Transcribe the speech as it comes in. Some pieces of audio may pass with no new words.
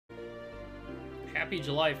Happy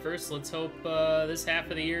July 1st. Let's hope this half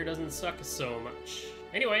of the year doesn't suck so much.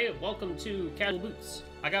 Anyway, welcome to Casual Boots.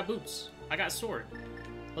 I got boots. I got sword.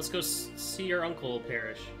 Let's go see your uncle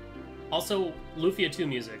perish. Also, Lufia 2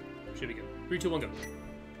 music. Should be good. 3, 2, 1, go.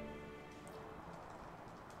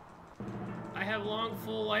 I have long,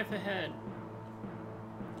 full life ahead.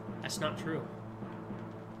 That's not true.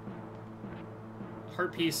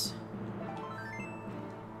 Heart piece.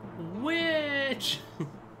 Witch!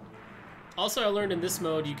 Also, I learned in this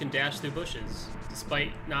mode you can dash through bushes,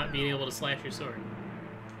 despite not being able to slash your sword.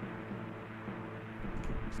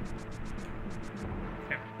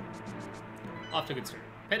 Yeah. Off to a good start.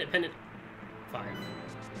 Pendant. 5.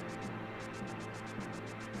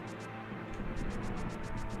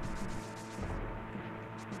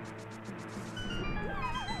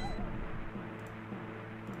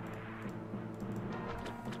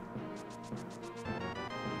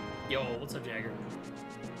 Yo, what's up, Jagger?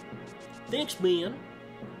 Thanks, man.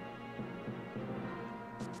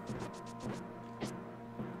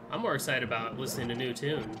 I'm more excited about listening to new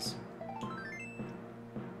tunes.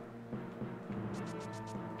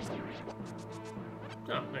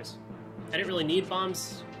 Oh, nice. I didn't really need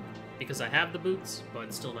bombs because I have the boots, but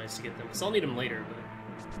it's still nice to get them. Because I'll need them later, but...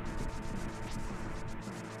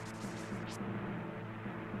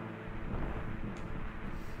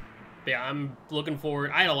 yeah, I'm looking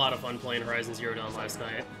forward. I had a lot of fun playing Horizon Zero Dawn last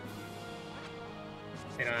night.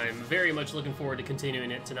 And I'm very much looking forward to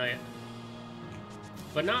continuing it tonight.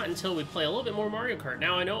 But not until we play a little bit more Mario Kart.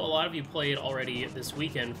 Now, I know a lot of you played already this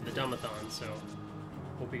weekend for the Dumbathon, so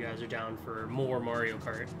hope you guys are down for more Mario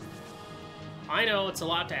Kart. I know, it's a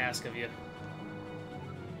lot to ask of you.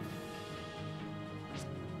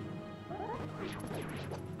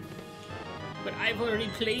 But I've already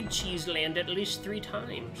played Cheeseland at least 3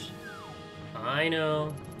 times. I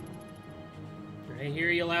know. I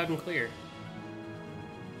hear you loud and clear.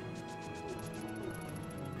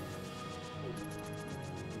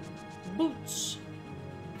 Boots.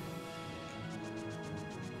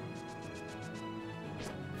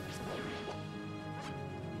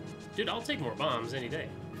 Dude, I'll take more bombs any day.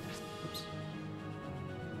 Oops.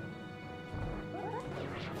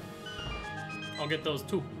 I'll get those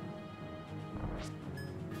too.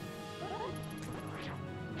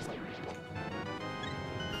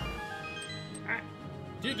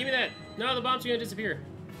 Dude, give me that! No, the bombs are gonna disappear.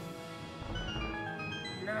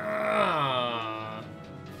 Nah.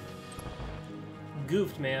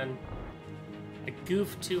 Goofed, man. I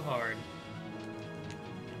goofed too hard.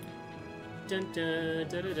 Dun, dun,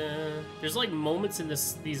 dun, dun, dun. There's like moments in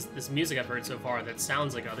this music I've heard so far that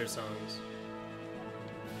sounds like other songs.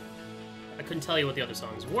 I couldn't tell you what the other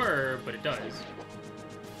songs were, but it does.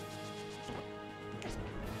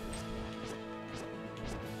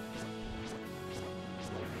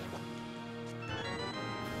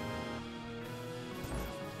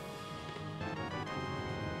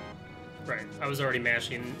 Right, I was already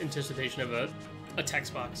mashing in anticipation of a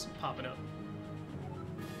text box popping up.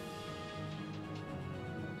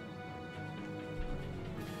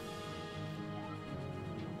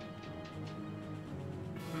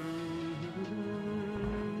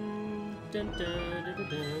 Dun, dun, dun, dun,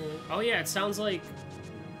 dun. Oh yeah, it sounds like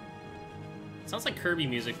Kirby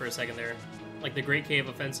music for a second there, like the Great Cave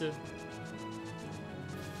Offensive.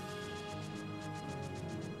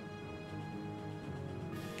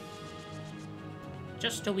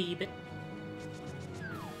 Just a wee bit.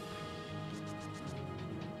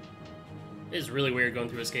 It is really weird going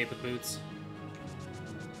through Escape with boots.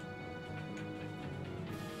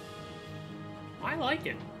 I like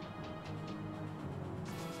it.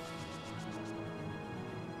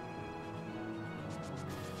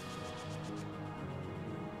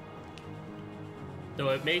 Though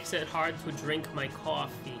it makes it hard to drink my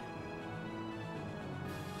coffee.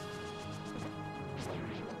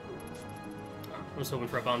 I was hoping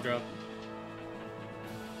for a bomb drop.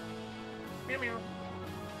 Meow meow.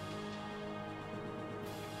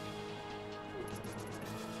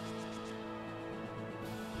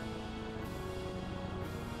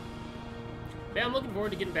 Yeah, I'm looking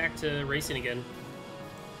forward to getting back to racing again.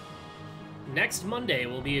 Next Monday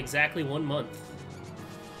will be exactly 1 month.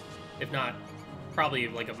 If not, probably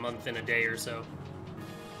like a month and a day or so.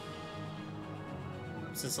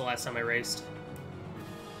 Since the last time I raced.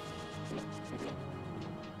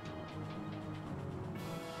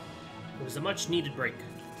 It was a much-needed break.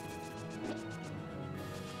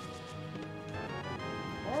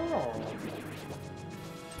 Oh.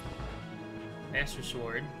 Master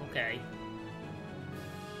Sword, okay.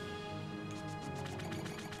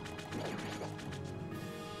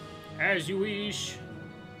 As you wish.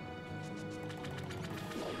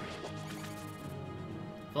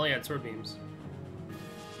 If only I had sword beams.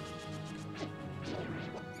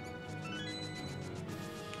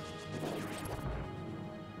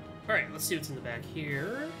 Alright, let's see what's in the back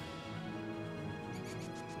here.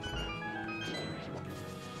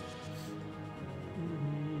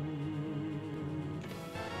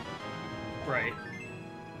 Right.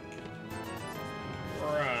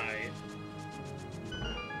 Right.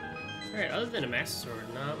 Alright, other than a Master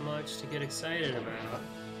Sword, not much to get excited about.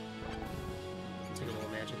 Take a little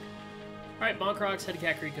magic. Alright, Bonk Rocks, Head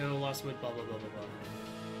Cat Rico, Lost Wood, blah blah blah blah blah.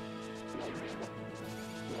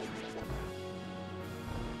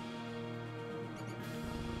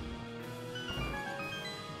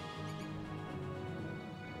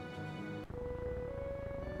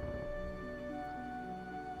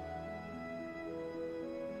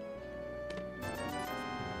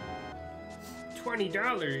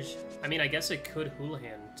 $20. I mean, I guess it could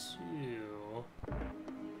Houlihan too.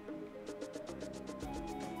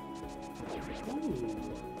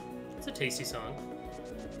 Ooh, it's a tasty song.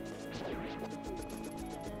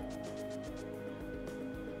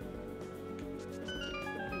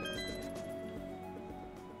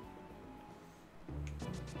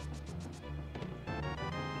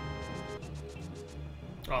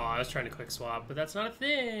 Oh, I was trying to quick swap, but that's not a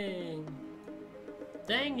thing.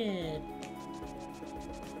 Dang it.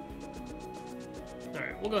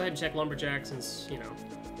 Alright, we'll go ahead and check Lumberjack since, you know,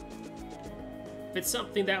 if it's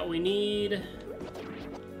something that we need,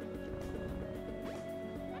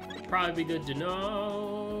 probably be good to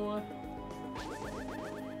know.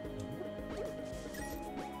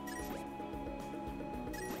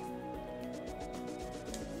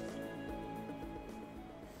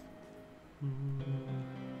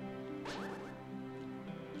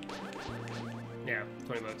 Yeah,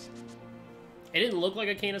 20 bucks. It didn't look like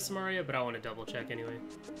a Cane of Samaria, but I want to double check anyway.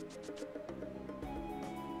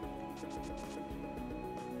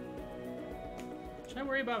 Should I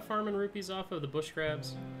worry about farming rupees off of the bush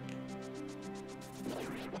crabs?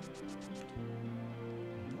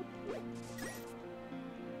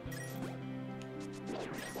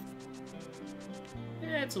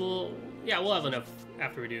 Yeah, it's a little... Yeah, we'll have enough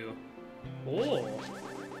after we do. Oh!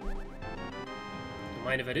 Don't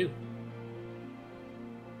mind if I do.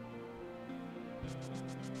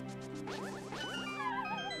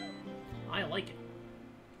 I like it.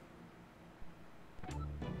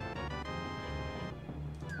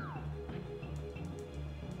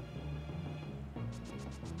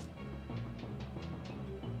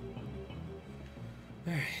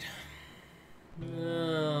 Alright.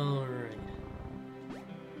 Alright.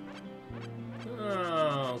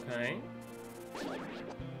 Okay.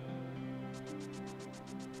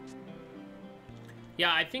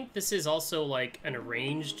 Yeah, I think this is also like an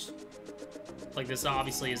arranged... Like, this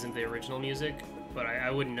obviously isn't the original music, but I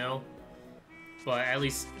wouldn't know. But at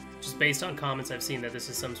least, just based on comments I've seen, that this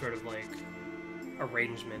is some sort of, like,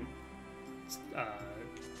 arrangement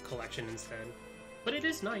collection instead. But it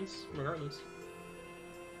is nice, regardless.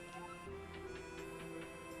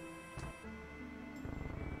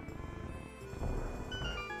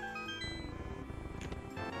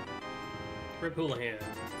 Rip Houlihan.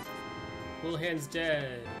 Houlihan's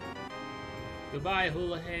dead. Goodbye,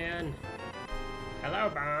 Houlihan.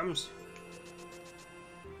 Hello, bombs.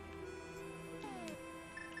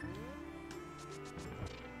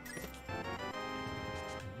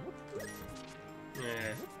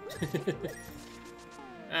 Yeah.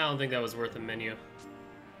 I don't think that was worth a menu.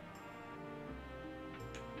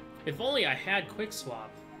 If only I had quick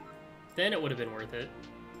swap, then it would have been worth it.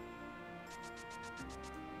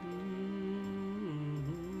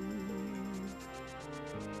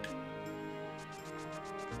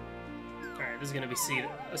 Alright, this is gonna be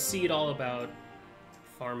a seed all about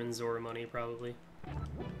farming Zora money, probably.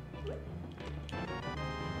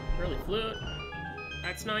 Early flute.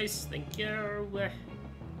 That's nice, thank you.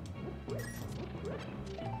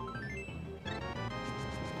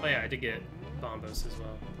 Oh yeah, I did get Bombos as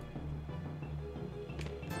well.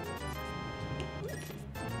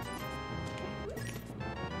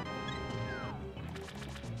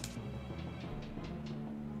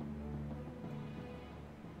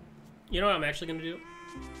 You know what I'm actually gonna do?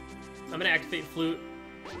 I'm gonna activate Flute.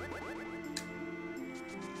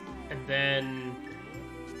 And then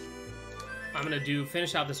I'm gonna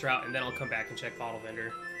finish out this route, and then I'll come back and check Bottle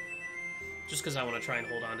Vendor. Just because I want to try and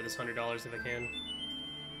hold on to this $100 if I can.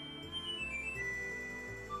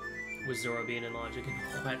 With Zora being in Logic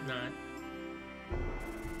and whatnot.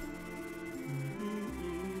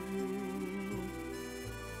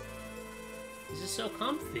 This is so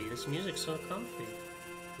comfy. This music's so comfy.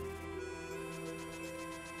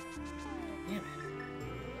 Damn it.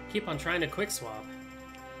 Keep on trying to quick swap.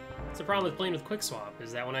 It's the problem with playing with Quick Swap,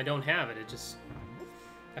 is that when I don't have it,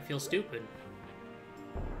 I feel stupid.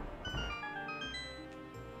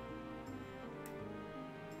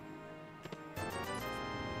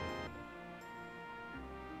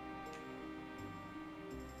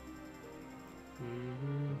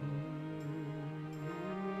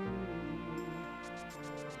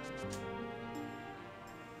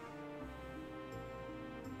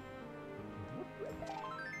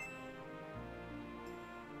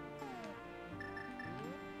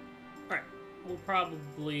 We'll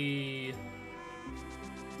probably...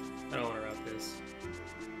 I don't want to route this.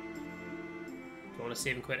 Do I want to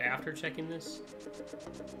save and quit after checking this?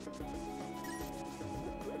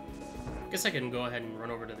 I guess I can go ahead and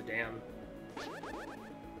run over to the dam.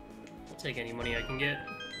 I'll take any money I can get.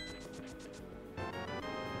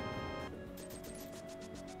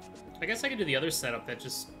 I guess I could do the other setup that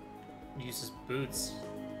just uses boots.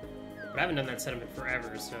 But I haven't done that setup in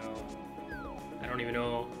forever, so... I don't even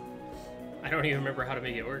know... I don't even remember how to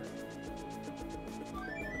make it work.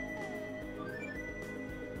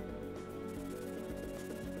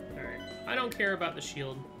 Alright. I don't care about the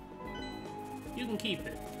shield. You can keep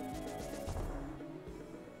it.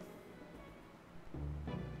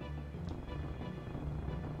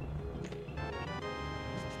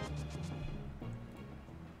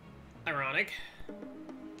 Ironic.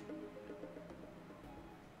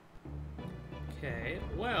 Okay,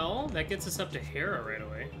 well, that gets us up to Hera right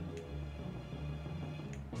away.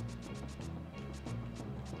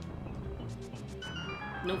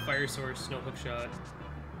 No fire source, no hookshot.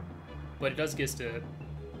 But it does get us to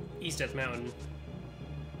East Death Mountain.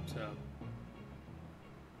 So.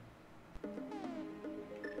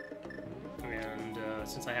 And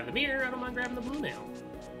since I have the mirror, I don't mind grabbing the blue nail.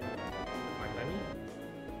 Fine by me.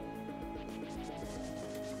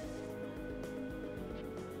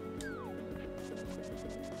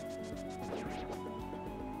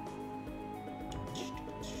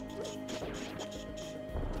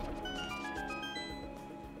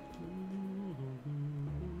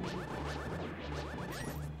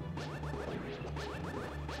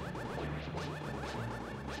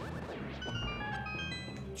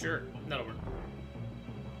 Sure, that'll work.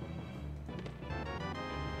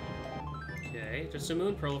 Okay, just a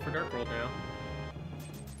Moon Pearl for Dark World now.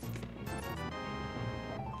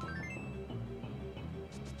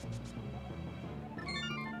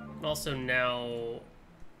 Also now...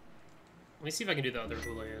 Let me see if I can do the other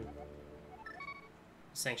Houlihan.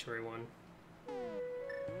 Sanctuary one.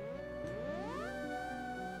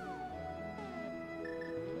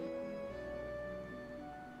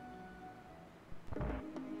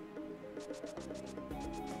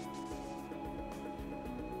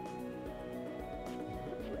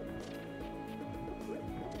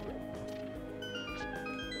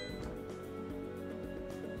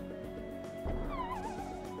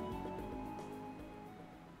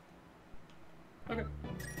 Okay.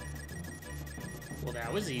 Well,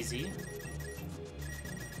 that was easy.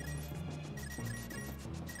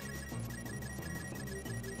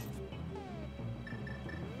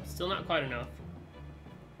 Still not quite enough.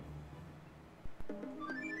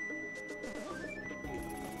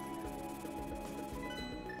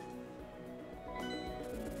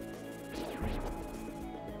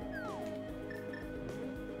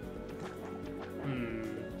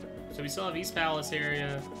 So we still have East Palace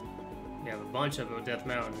area. We have a bunch of them at Death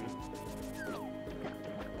Mountain.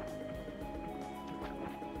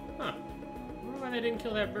 Huh. I wonder why they didn't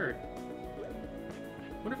kill that bird.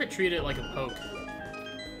 I wonder if it treated it like a poke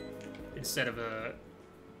instead of a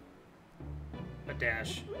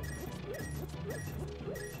dash.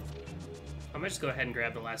 I might just go ahead and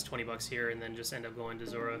grab the last 20 bucks here and then just end up going to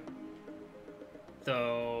Zora.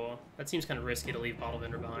 Though, that seems kind of risky to leave Bottle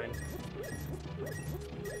Vendor behind.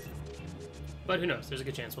 But who knows, there's a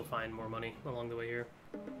good chance we'll find more money along the way here.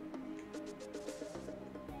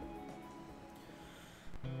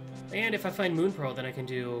 And if I find Moon Pearl, then I can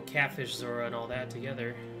do Catfish, Zora, and all that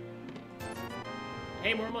together.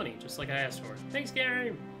 Hey, more money, just like I asked for. Thanks,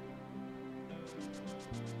 game!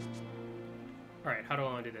 Alright, how do I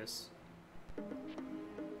want to do this?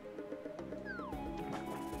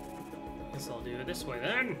 Guess I'll do it this way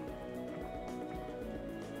then.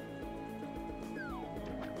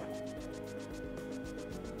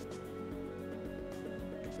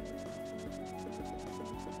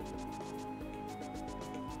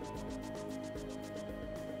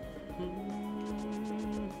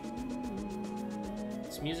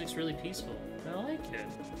 This music's really peaceful. I like it.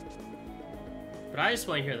 But I just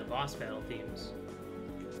want to hear the boss battle themes.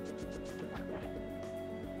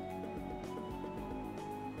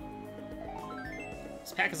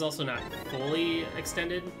 This pack is also not fully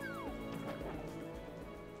extended,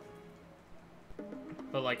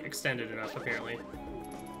 but like extended enough apparently.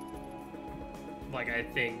 Like I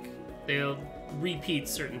think they'll repeat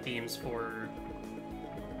certain themes for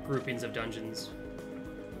groupings of dungeons.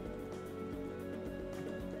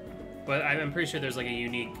 But I'm pretty sure there's like a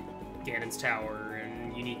unique Ganon's Tower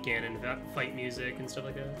and unique Ganon fight music and stuff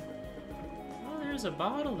like that. Oh, there's a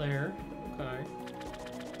bottle there. Okay.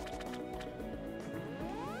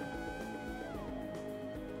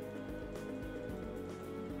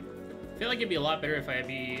 I feel like it'd be a lot better if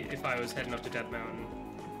I was heading up to Death Mountain.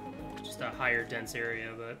 Just a higher dense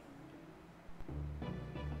area, but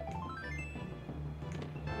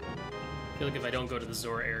I feel like if I don't go to the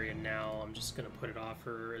Zora area now, I'm just gonna put it off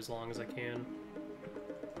for as long as I can.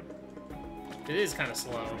 It is kind of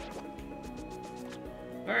slow.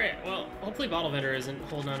 Alright, well, hopefully Bottle Vendor isn't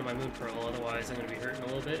holding on to my Moon Pearl, otherwise I'm gonna be hurting a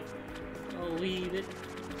little bit. I'll leave it.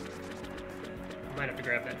 I might have to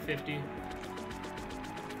grab that 50.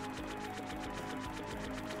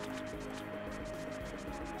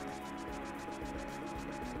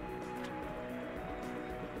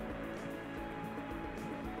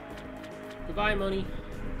 Goodbye, money.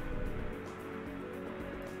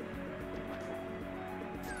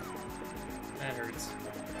 That hurts.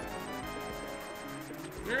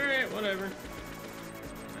 Alright, whatever.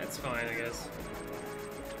 That's fine, I guess.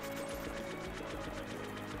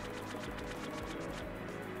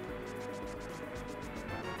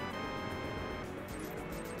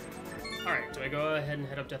 Alright, do I go ahead and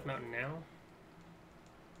head up Death Mountain now?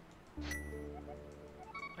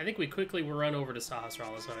 I think we quickly will run over to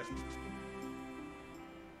Sahasrara's hut.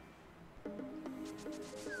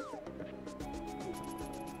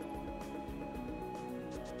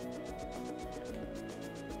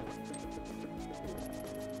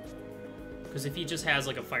 Because if he just has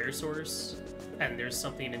like a fire source, and there's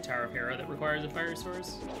something in Tower of Hera that requires a fire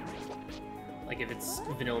source, like if it's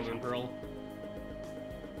Vanilla Moon Pearl,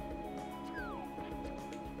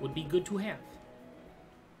 would be good to have.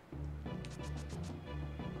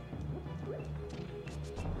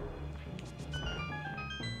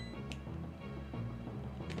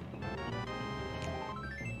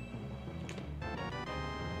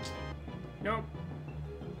 Nope.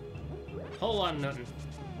 Whole lot of nothing.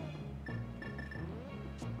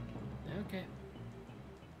 Okay.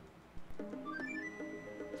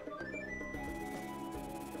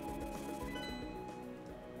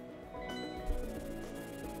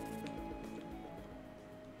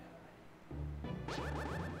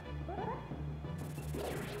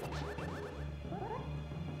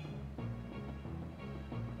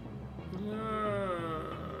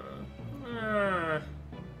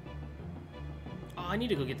 I need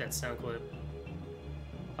to go get that sound clip.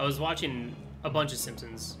 I was watching a bunch of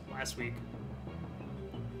Simpsons last week,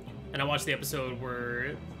 and I watched the episode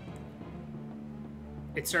where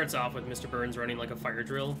it starts off with Mr. Burns running like a fire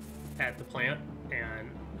drill at the plant, and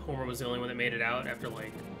Homer was the only one that made it out after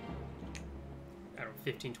like, I don't know,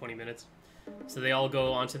 15, 20 minutes. So they all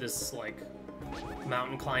go onto this like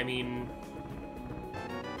mountain climbing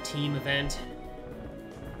team event.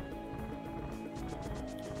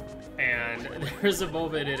 And there's a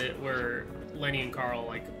moment in it where Lenny and Carl,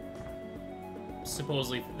 like,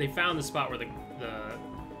 supposedly, they found the spot where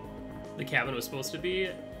the cabin was supposed to be,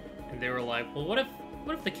 and they were like, well, what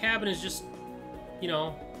if the cabin is just, you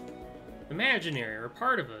know, imaginary, or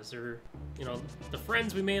part of us, or, you know, the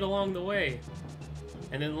friends we made along the way?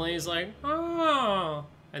 And then Lenny's like, oh,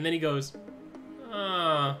 and then he goes,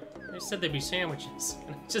 oh, they said they'd be sandwiches.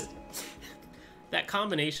 And it's just, that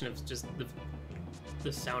combination of just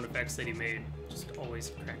the sound effects that he made just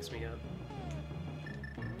always cracks me up.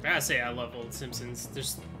 I gotta say, I love old Simpsons.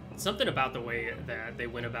 There's something about the way that they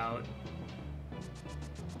went about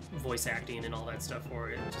voice acting and all that stuff for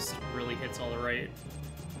it. It just really hits all the right.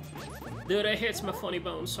 Dude, it hits my funny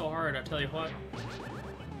bone so hard, I tell you what.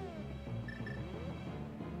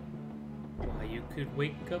 Why, you could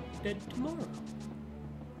wake up dead tomorrow.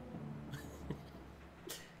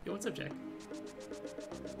 Yo, what's up, Jack?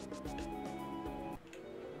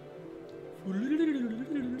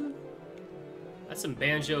 That's some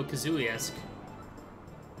Banjo-Kazooie-esque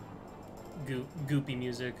goopy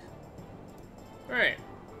music. Alright.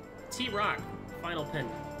 T-Rock, final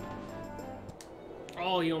pendant.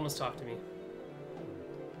 Oh, you almost talked to me.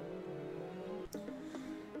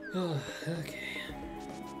 Oh, okay.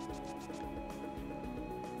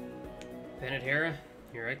 Bennett Hera,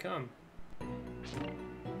 here I come.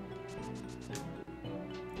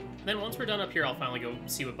 Then once we're done up here, I'll finally go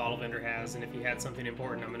see what Bottle Vendor has, and if he had something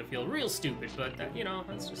important, I'm gonna feel real stupid, but that, you know,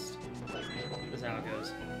 that's just how it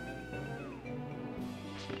goes.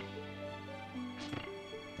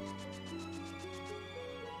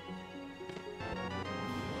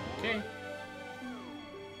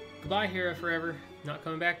 goodbye, Hera, forever. Not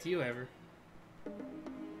coming back to you ever.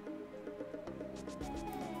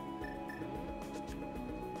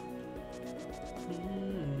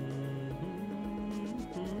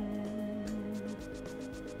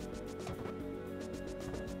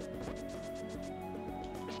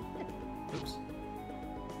 Oops.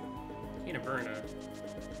 Can't have burn a...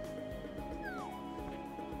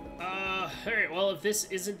 Alright, well, if this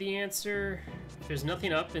isn't the answer, if there's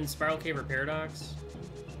nothing up in Spiral Cave or Paradox,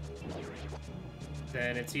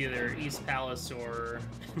 then it's either East Palace or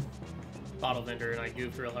Bottle Vendor, and I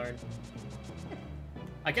goofed real hard.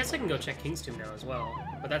 I guess I can go check King's Tomb now as well,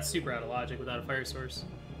 but that's super out of logic without a fire source.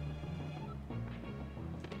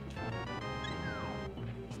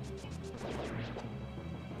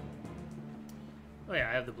 Oh yeah,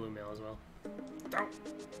 I have the blue mail as well. Oh.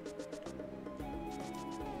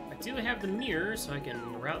 I do have the mirror, so I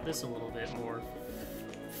can route this a little bit more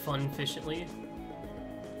fun-efficiently.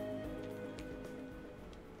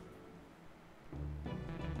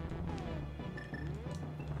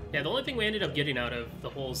 Yeah, the only thing we ended up getting out of the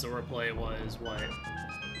whole Zora play was, what?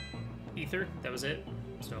 Ether? That was it?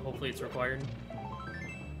 So hopefully it's required.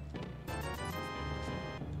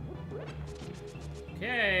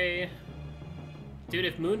 Okay. Dude,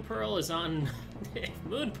 if Moon Pearl is on... if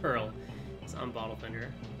Moon Pearl is on Bottle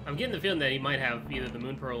Fender, I'm getting the feeling that he might have either the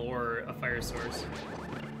Moon Pearl or a fire source.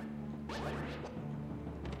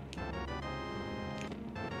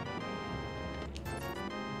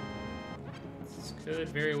 This could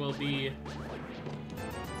very well be...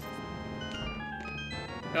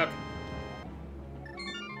 Okay.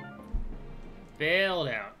 Bailed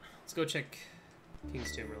out. Let's go check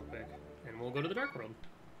King's Tomb real quick, and we'll go to the Dark World.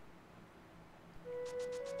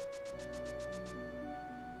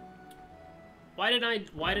 Why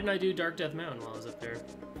didn't I do Dark Death Mountain while I was up there?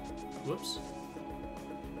 Whoops.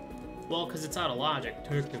 Well, because it's out of logic,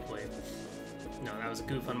 technically. No, that was a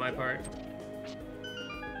goof on my part.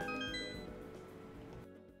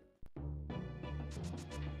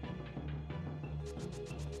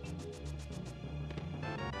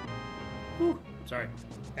 Whew. Sorry.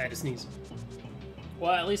 I had to sneeze.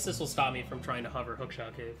 Well, at least this will stop me from trying to hover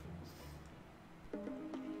Hookshot Cave.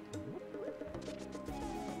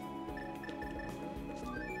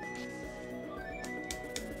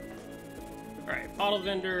 Alright, Bottle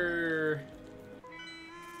Vendor.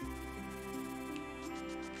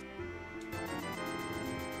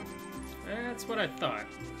 That's what I thought.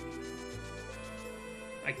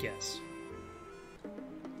 I guess.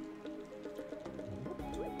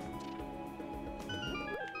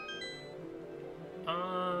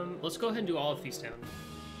 Let's go ahead and do all of Feast Town.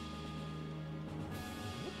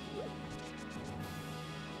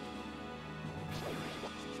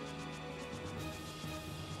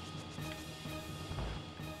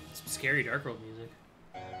 Some scary Dark World music.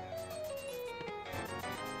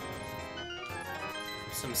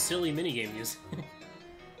 Some silly minigame music.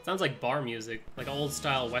 Sounds like bar music, like old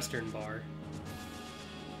style Western bar.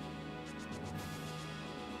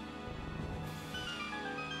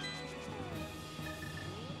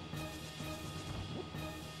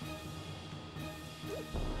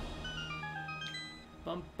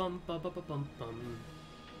 Bum bum bum bum bum bum.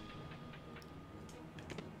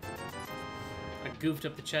 I goofed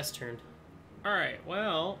up the chest turn. Alright,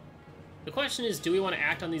 well, the question is, do we want to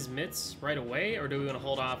act on these myths right away, or do we want to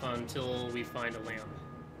hold off until we find a lamp?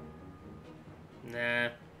 Nah.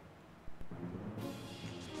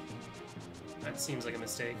 That seems like a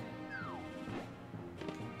mistake.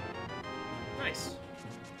 Nice.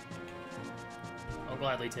 I'll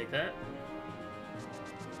gladly take that.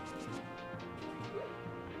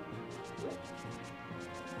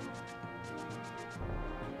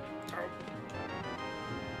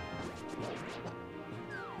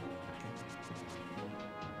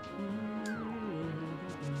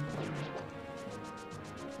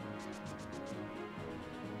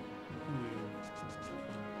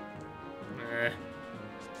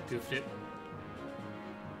 Goofed it.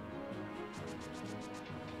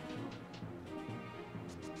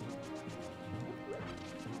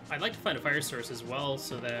 I'd like to find a fire source as well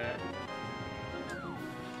so that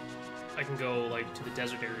I can go, like, to the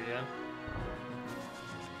desert area.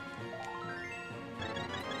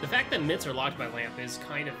 The fact that myths are locked by lamp is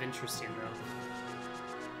kind of interesting, though.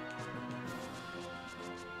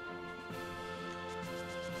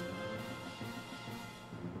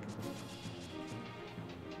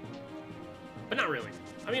 But not really.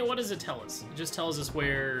 I mean, what does it tell us? It just tells us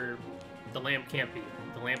where the lamp can't be.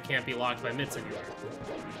 The lamp can't be locked by myths anywhere.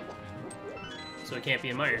 So it can't be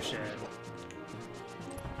in Mire Shed.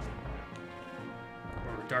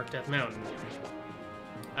 Or Dark Death Mountain.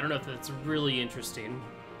 I don't know if that's really interesting.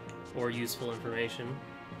 or useful information.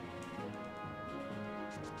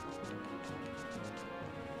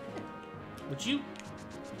 Would you?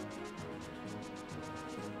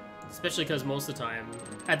 Especially because most of the time,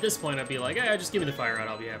 at this point, I'd be like, "Yeah, just give me the fire rod,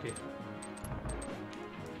 I'll be happy."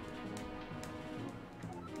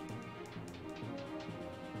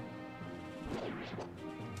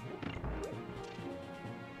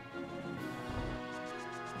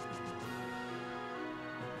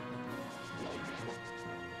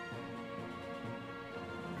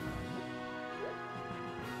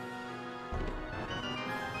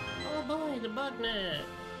 Oh boy, the bug net!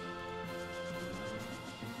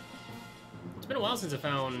 It's been a while since I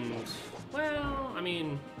found... Well, I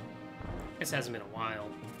mean... I guess it hasn't been a while.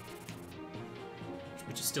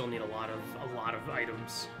 But you still need a lot of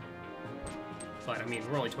items. But, I mean,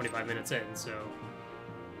 we're only 25 minutes in, so...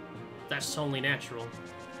 That's only natural.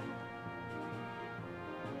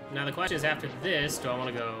 Now the question is, after this, do I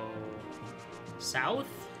want to go... south?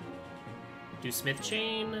 Do Smith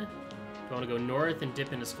Chain? Do I want to go north and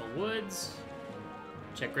dip into Skull Woods?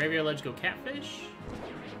 Check Graveyard Ledge, go Catfish?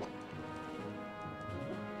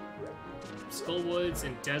 Skull Woods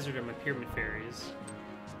and Desert are my Pyramid Fairies.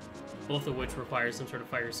 Both of which require some sort of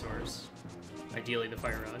fire source. Ideally the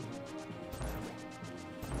Fire Rod.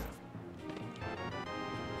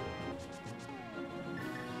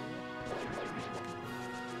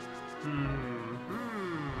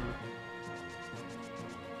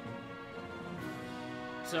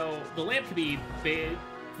 So, the lamp could be big.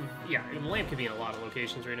 Yeah, the lamp could be in a lot of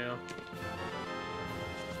locations right now.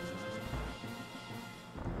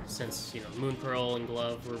 Since, you know, Moon Pearl and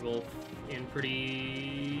Glove were both in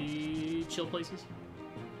pretty chill places.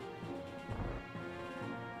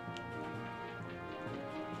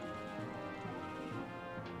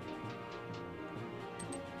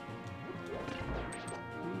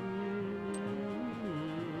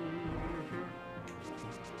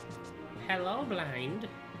 Hello, blind.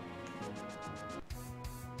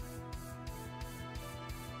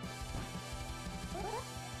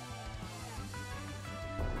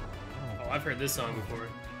 Oh, I've heard this song before.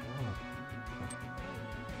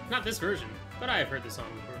 Not this version, but I have heard this song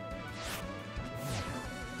before.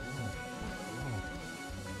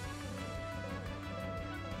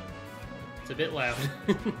 It's a bit loud,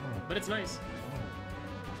 but it's nice.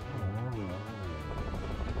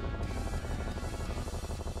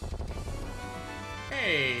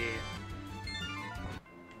 Hey!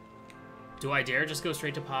 Do I dare just go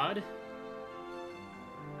straight to pod?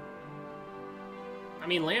 I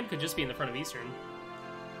mean, Lamb could just be in the front of Eastern.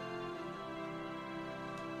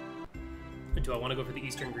 Do I want to go for the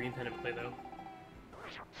Eastern green pennant play, though?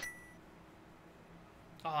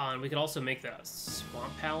 Oh, and we could also make the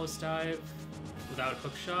Swamp Palace dive without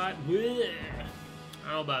hook shot. Blech.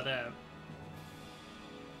 How about that?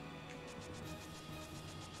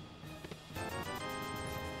 I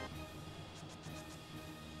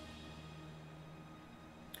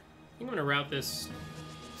think I'm gonna route this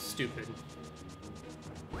stupid.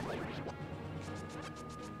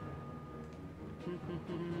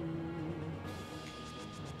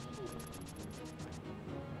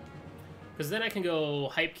 Because then I can go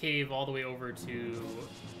Hype Cave all the way over to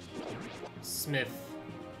Smith,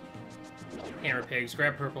 Hammer Pigs,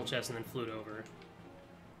 grab Purple Chest, and then flute over.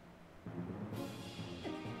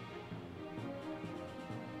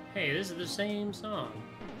 Hey, this is the same song.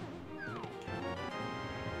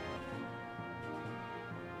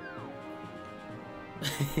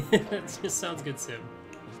 That just sounds good, Sim.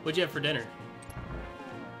 What'd you have for dinner?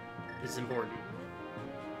 This is important.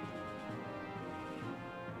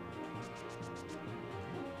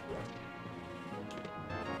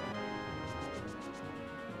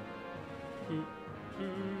 Ooh,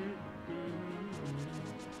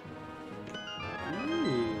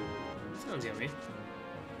 sounds yummy.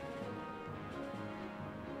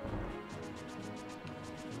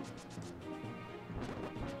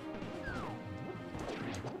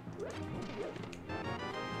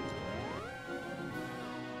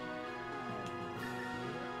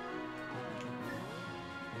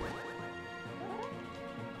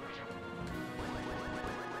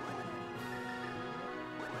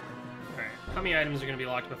 How many items are going to be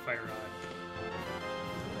locked with Fire Rod?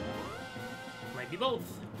 Might be both.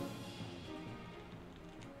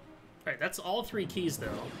 Alright, that's all 3 keys,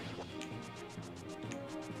 though.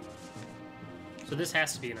 So this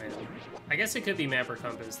has to be an item. I guess it could be Map or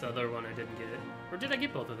Compass, the other one I didn't get. Or did I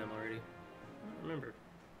get both of them already? I don't remember.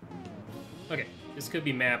 Okay, this could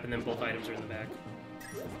be Map, and then both items are in the back.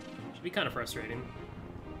 Should be kind of frustrating.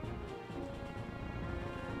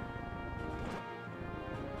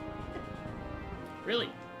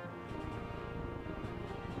 Really?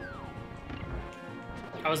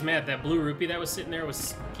 was mad. That blue rupee that was sitting there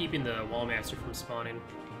was keeping the wall master from spawning.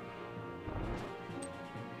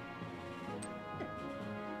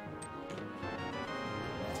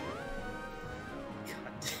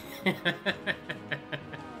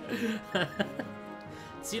 God.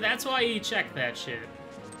 See, that's why you check that shit.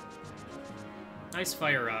 Nice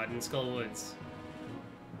fire rod in Skull Woods.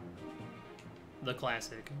 The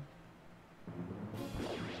classic.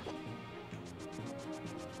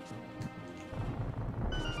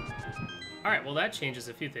 Alright, well that changes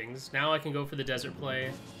a few things. Now I can go for the desert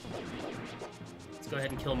play. Let's go ahead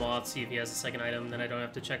and kill Moth, see if he has a second item, then I don't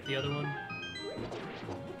have to check the other one.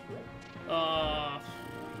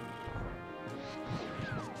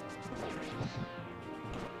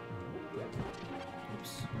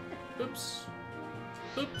 Oops. Oops.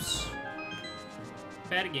 Oops.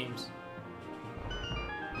 Bad at games.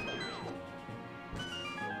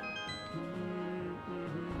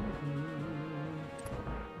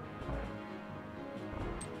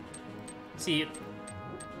 See,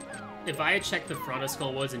 if I had checked the front of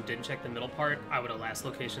Skull Woods and didn't check the middle part, I would have last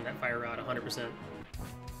location that fire rod 100%. Did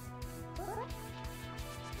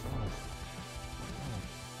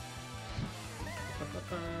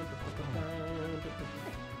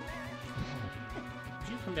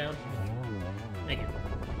you come down? Thank you.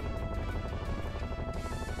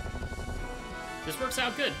 This works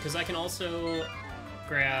out good, because I can also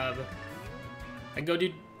grab... I can go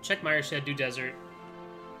do check Mire Shed, do Desert.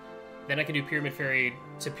 Then I can do Pyramid Fairy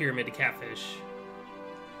to Pyramid to Catfish.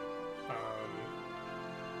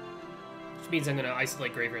 Which means I'm going to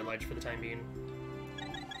isolate Graveyard Ledge for the time being.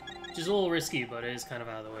 Which is a little risky, but it is kind of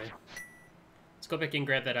out of the way. Let's go back and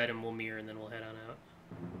grab that item, we'll mirror, and then we'll head on out.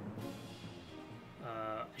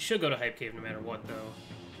 I should go to Hype Cave no matter what, though.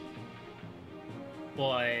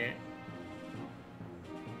 Boy,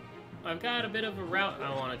 I've got a bit of a route I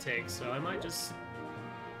want to take, so I might just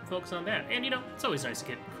focus on that. And, you know, it's always nice to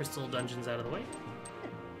get crystal dungeons out of the way.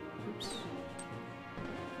 Oops.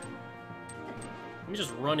 Let me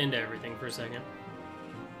just run into everything for a second.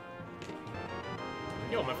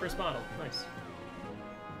 Yo, my first bottle. Nice.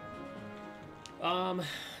 I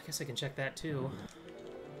guess I can check that, too.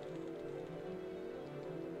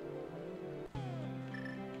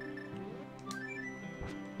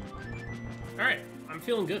 Alright, I'm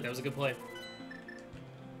feeling good. That was a good play.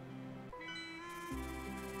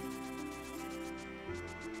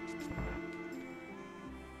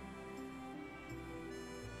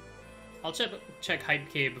 I'll check Hype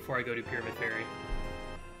Cave before I go to Pyramid Fairy.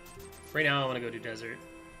 Right now I want to go to Desert.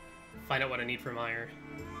 Find out what I need for Mire.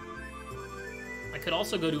 I could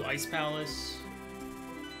also go to Ice Palace.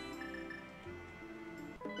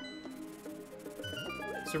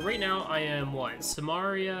 So right now I am, what?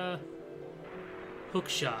 Samaria,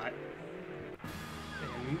 Hookshot,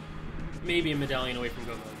 and maybe a medallion away from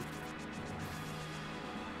Go Mode.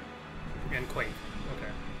 And Quake.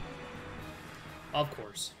 Okay. Of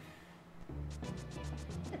course.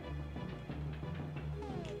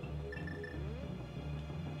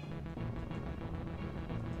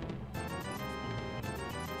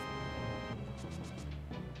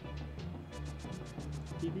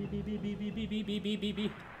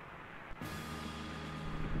 Beep.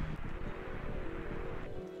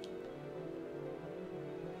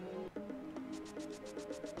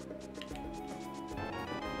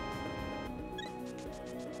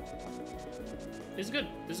 This is good.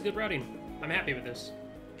 This is good routing. I'm happy with this.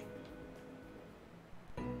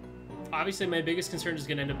 Obviously, my biggest concern is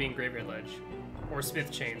going to end up being Graveyard Ledge. Or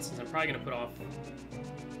Smith Chain, since I'm probably going to put off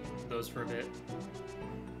those for a bit.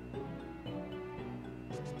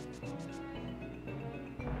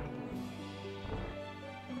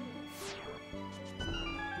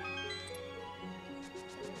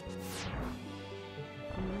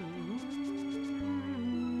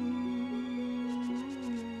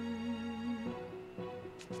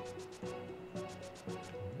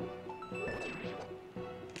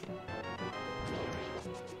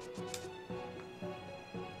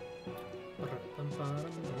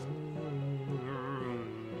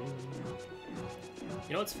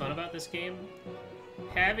 You know what's fun about this game?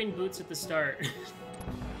 Having boots at the start.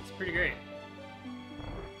 It's pretty great.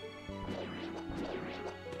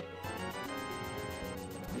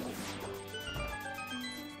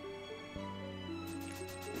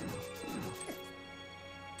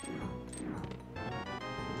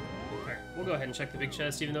 Alright, we'll go ahead and check the big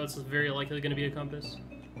chest, even though it's very likely going to be a compass.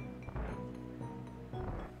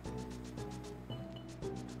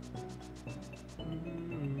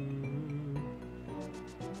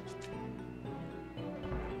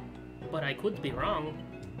 But I could be wrong.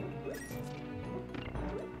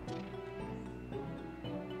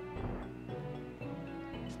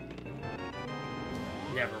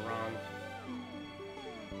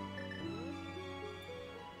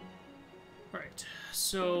 Alright,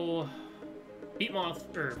 so beat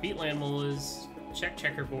land mullahs, check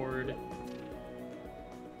checkerboard,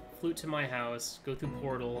 flute to my house, go through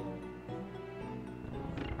portal,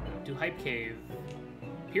 do hype cave,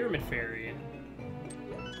 pyramid fairy,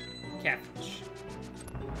 catfish.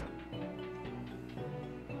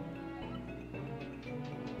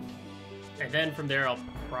 And then from there I'll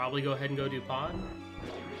probably go ahead and go do pod.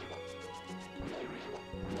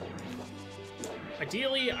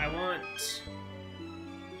 Ideally, I want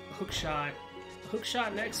hook shot. Hook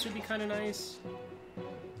shot next would be kind of nice.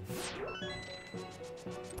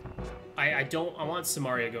 I want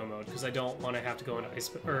Samaria go mode because I don't want to have to go into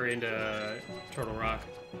into Turtle Rock.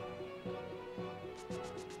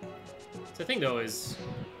 So the thing though is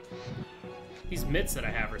these mitts that I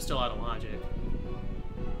have are still out of logic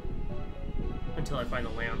until I find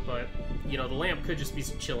the lamp. But you know, the lamp could just be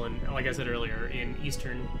chilling, like I said earlier, in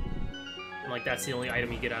Eastern. And like that's the only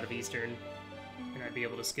item you get out of Eastern, and I'd be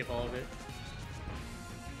able to skip all of it.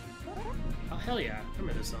 Oh hell yeah! I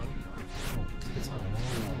remember this song. It's a good song.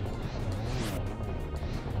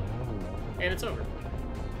 And it's over.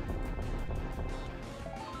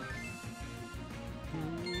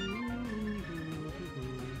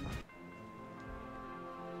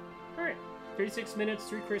 Alright, 36 minutes,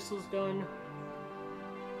 3 crystals done.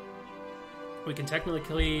 We can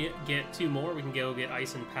technically get 2 more. We can go get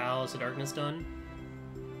Ice and Palace of Darkness done.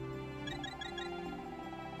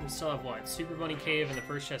 We still have, what, Super Bunny Cave and the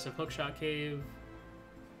first chest of Hookshot Cave.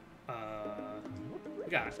 We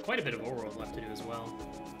got quite a bit of Overworld left to do as well.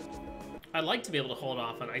 I'd like to be able to hold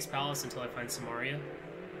off on Ice Palace until I find Samaria,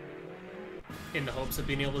 in the hopes of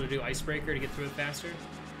being able to do Icebreaker to get through it faster.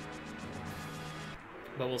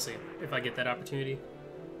 But we'll see. If I get that opportunity.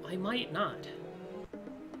 I might not.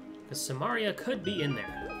 Because Samaria could be in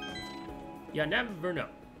there. You never know.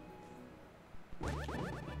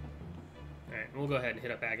 Alright, we'll go ahead and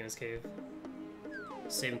hit up Agnes Cave.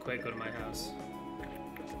 Save and quick, go to my house.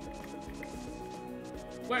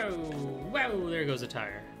 Whoa! Whoa! There goes a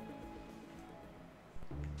tire.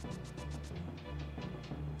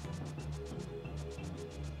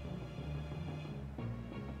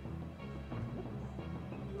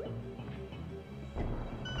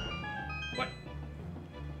 What?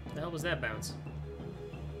 The hell was that bounce?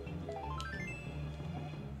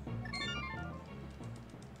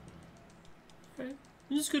 Alright,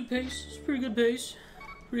 this is good pace. It's pretty good pace.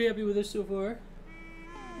 Pretty happy with this so far.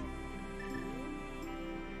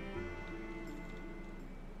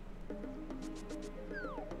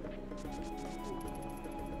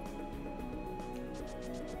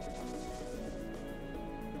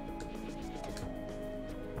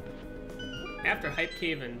 After Hype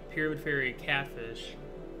Cave and Pyramid Fairy Catfish,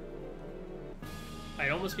 I'd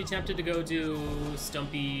almost be tempted to go do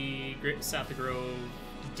Stumpy, South of Grove,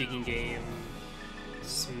 Digging Game,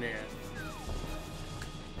 Smith.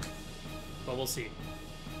 But we'll see.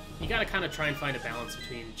 You gotta kind of try and find a balance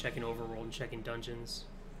between checking Overworld and checking dungeons.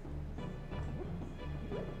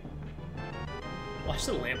 Watch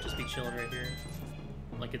the lamp just be chilling right here.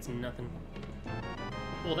 Like it's nothing.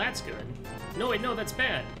 Well, that's good. No, wait, no, that's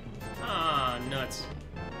bad. Ah, nuts.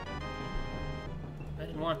 I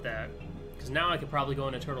didn't want that. Because now I could probably go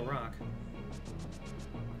into Turtle Rock.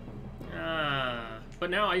 Ah, but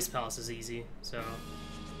now Ice Palace is easy, so...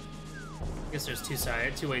 I guess there's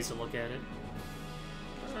two ways to look at it.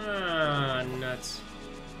 Ah, nuts.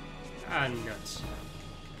 Ah, nuts.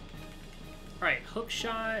 Alright,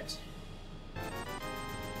 Hookshot.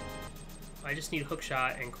 I just need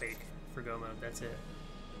Hookshot and Quake for go mode, that's it.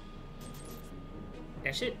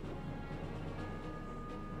 That's it.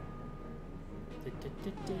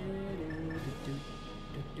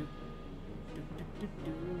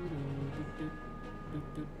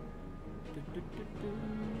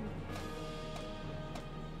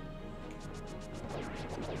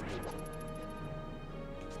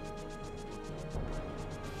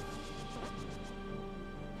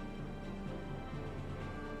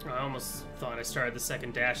 I almost thought I started the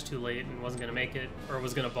second dash too late and wasn't gonna make it, or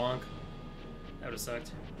was gonna bonk. That would've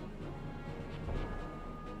sucked.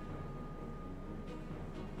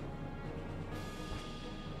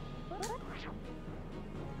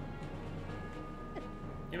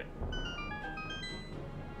 Damn it.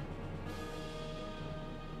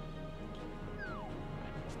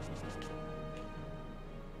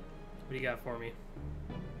 What do you got for me?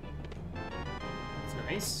 It's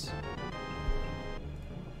nice.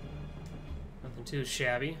 Nothing too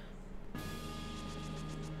shabby.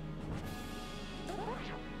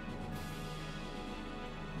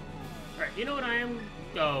 Alright, you know what I am?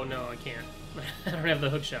 Oh, no, I can't. I don't have the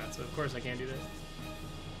hook shot, so of course I can't do that.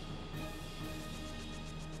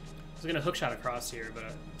 was gonna hookshot across here, but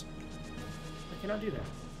I cannot do that.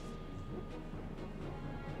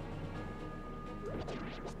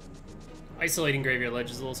 Isolating Graveyard Ledge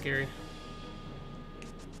is a little scary.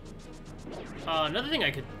 Another thing I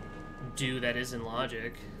could do that is in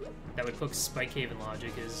Logic, that would cook Spike Cave in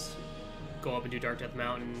Logic, is go up and do Dark Death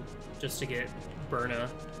Mountain just to get Burna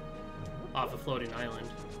off a floating island.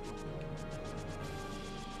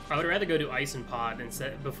 I would rather go do Ice and Pod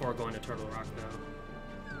instead before going to Turtle Rock, though.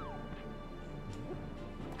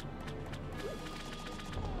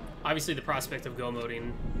 Obviously, the prospect of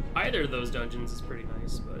go-moding either of those dungeons is pretty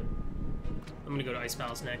nice, but I'm gonna go to Ice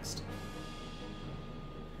Palace next.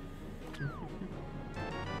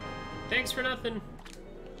 Thanks for nothing.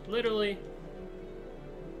 Literally.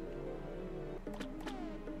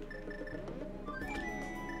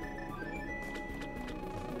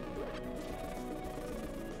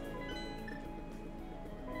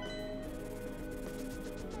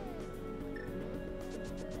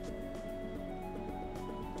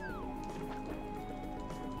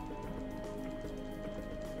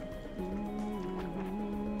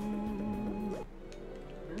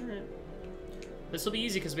 This will be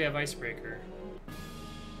easy because we have Icebreaker.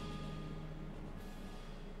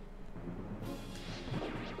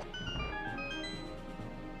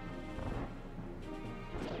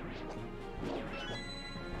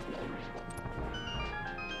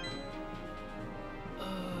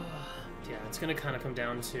 Yeah, it's gonna kind of come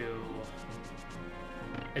down to...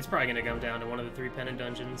 It's probably gonna come down to one of the 3 pennant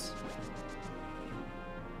dungeons.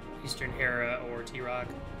 Eastern Hera or T-Rock.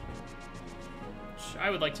 Which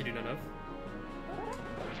I would like to do none of.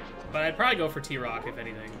 But I'd probably go for T-Rock, if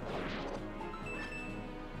anything.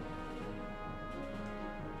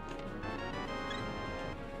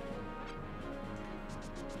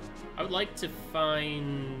 I would like to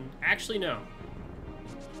find... Actually, no.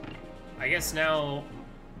 I guess now...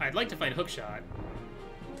 I'd like to find Hookshot.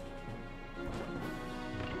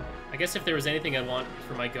 I guess if there was anything I want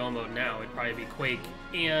for my go mode now, it'd probably be Quake.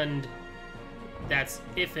 And that's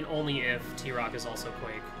if and only if T-Rock is also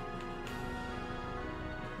Quake.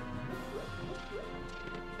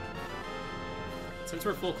 Since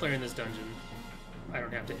we're full clearing this dungeon, I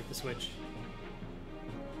don't have to hit the switch.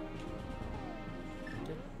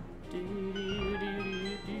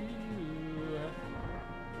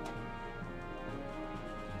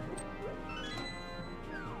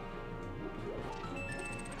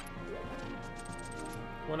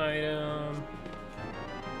 One item,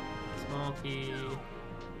 small key.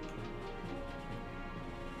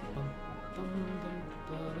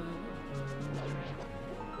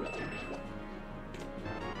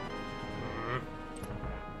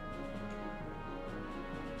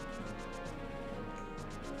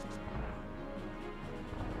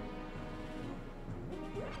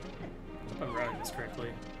 If I'm routing this correctly.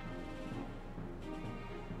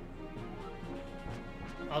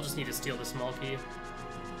 I'll just need to steal the small key.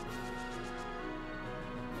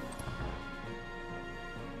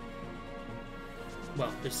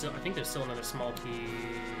 Well, there's still, I think there's still another small key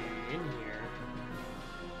in here.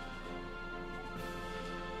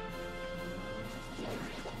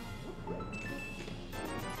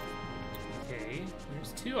 Okay,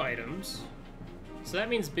 there's 2 items. So that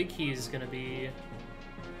means big key is gonna be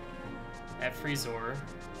at Freezor.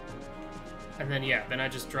 And then, yeah, then I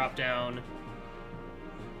just drop down,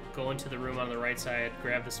 go into the room on the right side,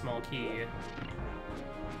 grab the small key.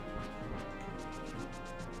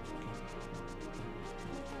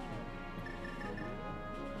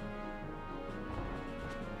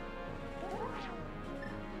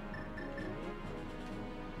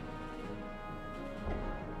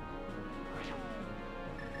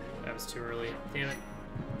 That was too early. Damn it.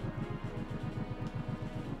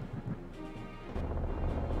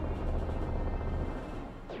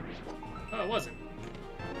 Oh, it wasn't.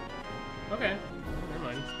 Okay. Never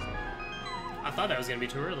mind. I thought that was gonna be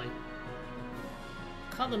too early.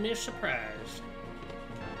 Color me surprised.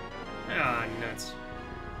 Ah, nuts.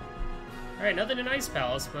 Alright, nothing in Ice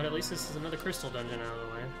Palace, but at least this is another crystal dungeon out of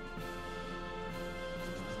the way.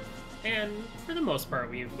 And for the most part,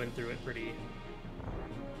 we went through it pretty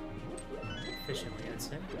efficiently, I'd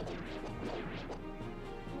say.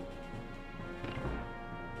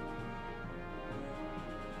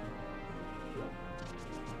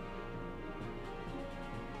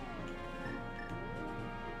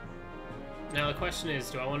 Now the question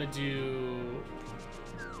is, do I want to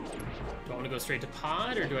go straight to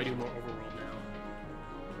Pod, or do I do more Overworld now?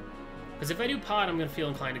 Because if I do Pod, I'm going to feel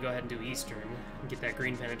inclined to go ahead and do Eastern, and get that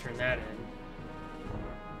green pen and turn that in.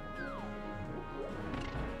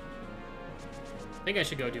 I think I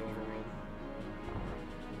should go do Overworld.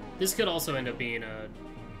 This could also end up being a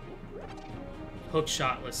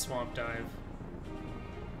hook-shotless swamp dive.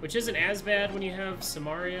 Which isn't as bad when you have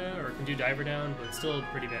Samaria or can do diver down, but it's still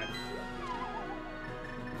pretty bad.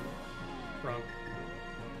 Wrong.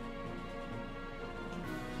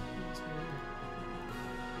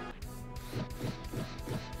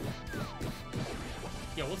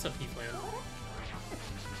 Yo, what's up, P-Plan?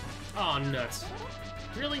 Aw, nuts.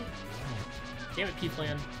 Really? Damn it,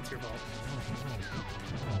 P-Plan. It's your fault.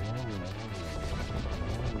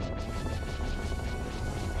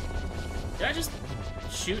 Did I just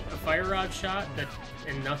shoot a fire rod shot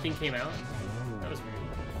and nothing came out? That was weird.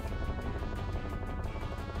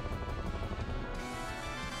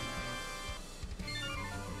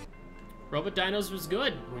 Robot Dinos was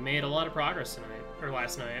good. We made a lot of progress tonight, or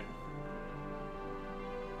last night.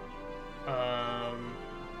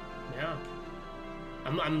 Yeah.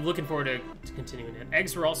 I'm looking forward to continuing it.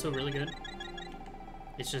 Eggs were also really good.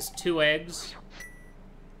 It's just 2 eggs,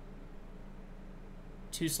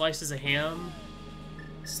 2 slices of ham,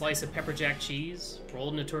 slice of pepper jack cheese,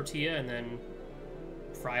 rolled in a tortilla, and then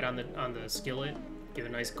fried on the skillet. Give it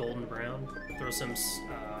a nice golden brown. Throw some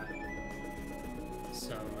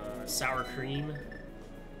sour cream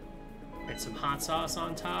and some hot sauce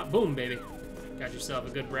on top. Boom, baby! Got yourself a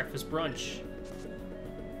good breakfast brunch.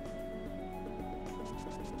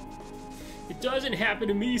 It doesn't happen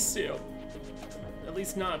to me still. At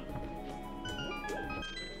least not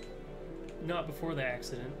before the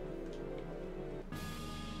accident.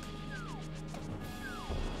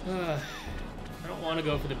 I don't want to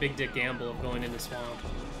go for the big dick gamble of going into swamp.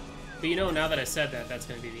 But you know, now that I said that, that's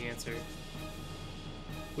going to be the answer.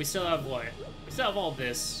 We still have what? We still have all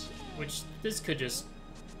this, which this could just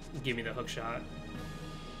give me the hookshot.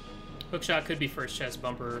 Hookshot could be first chest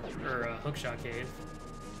bumper, or hookshot cave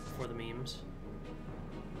for the memes.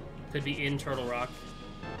 Could be in Turtle Rock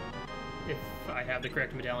if I have the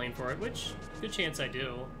correct medallion for it, which, good chance I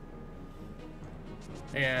do.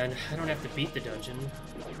 And I don't have to beat the dungeon,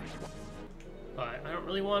 but I don't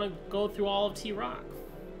really want to go through all of T-Rock.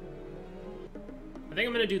 I think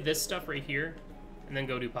I'm going to do this stuff right here, and then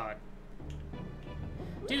go do pod.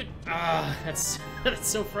 Dude, that's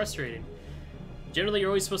so frustrating. Generally, you're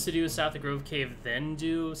always supposed to do South of Grove Cave, then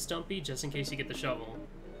do Stumpy, just in case you get the shovel.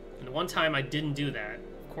 And the one time I didn't do that,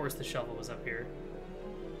 of course the shovel was up here.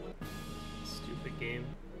 Stupid game.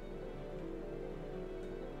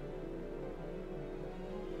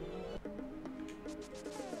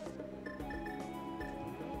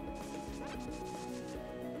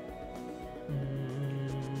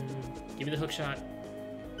 Give me the hook shot.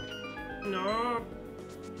 No.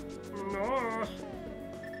 No.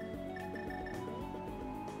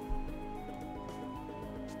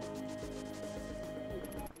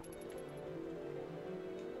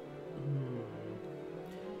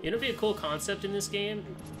 You know, what'd be a cool concept in this game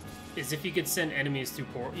is if you could send enemies through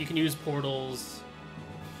you can use portals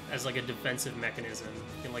as like a defensive mechanism.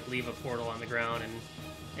 You can like leave a portal on the ground and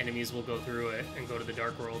enemies will go through it and go to the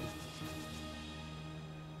dark world.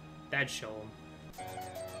 That'd show them.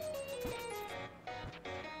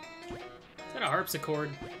 Is that a harpsichord?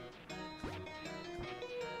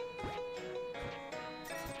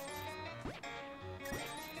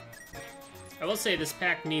 I will say this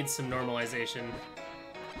pack needs some normalization.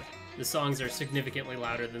 The songs are significantly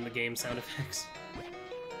louder than the game sound effects.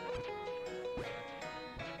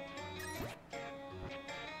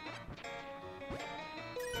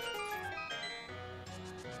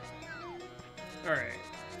 Alright,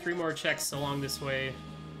 3 more checks along this way.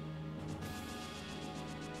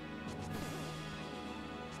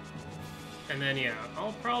 And then, yeah,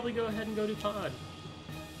 I'll probably go ahead and go do pod.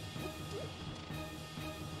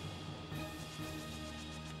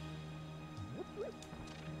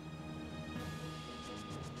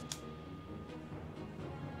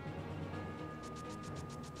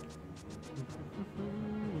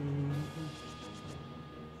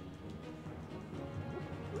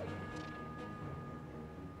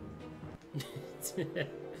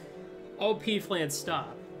 Oh, P-Flan,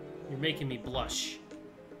 stop. You're making me blush.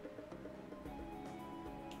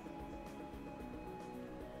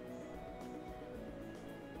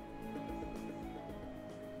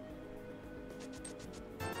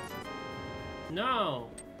 No.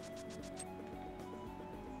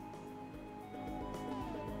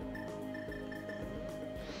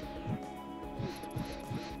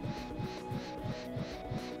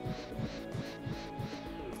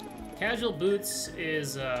 Casual Boots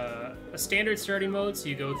is a standard starting mode, so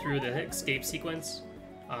you go through the escape sequence,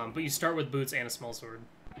 but you start with boots and a small sword,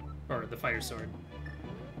 or the fighter sword.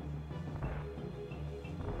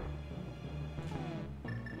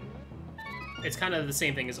 It's kind of the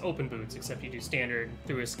same thing as open boots, except you do standard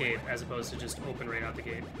through escape as opposed to just open right out the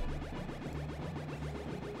gate.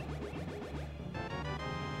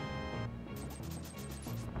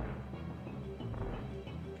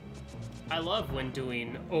 I love when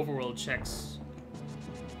doing overworld checks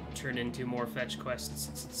turn into more fetch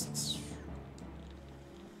quests.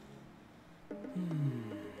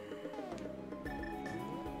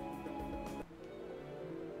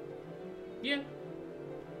 Yeah.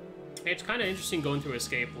 It's kind of interesting going through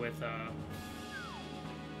escape with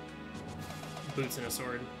boots and a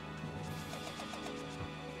sword.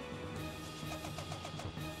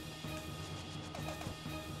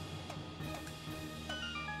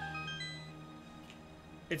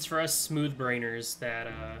 It's for us smooth brainers that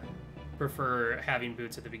prefer having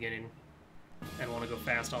boots at the beginning and want to go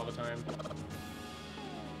fast all the time.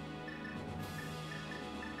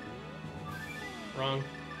 Wrong.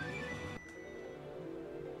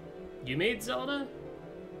 You made Zelda?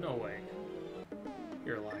 No way.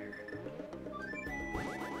 You're a liar.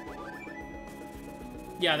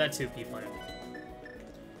 Yeah, that too, P-Plant.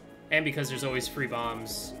 And because there's always free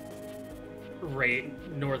bombs right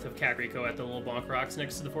north of Kakariko at the little bonk rocks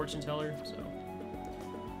next to the fortune teller, so.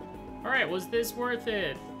 Alright, was this worth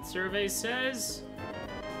it? Survey says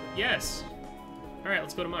yes. Alright,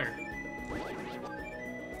 let's go to Meyer.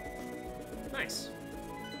 Nice.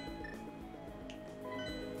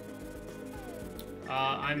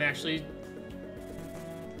 I'm actually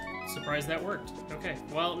surprised that worked. Okay,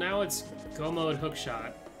 well, now it's Go Mode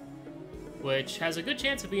Hookshot, which has a good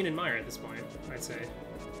chance of being in Meyer at this point, I'd say.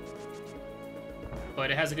 But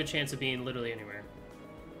it has a good chance of being literally anywhere.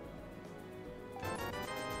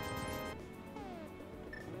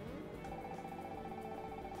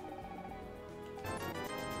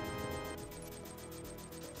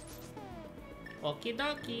 Okie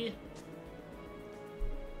dokie.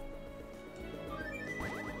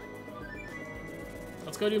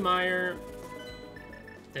 Let's go do Meyer.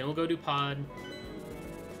 Then we'll go do Pod.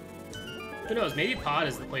 Who knows? Maybe Pod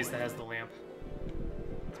is the place that has the lamp.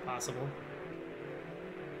 It's possible.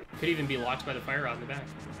 Could even be locked by the fire rod in the back.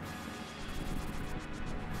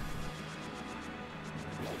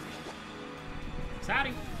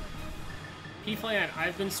 Sorry. P-Flat,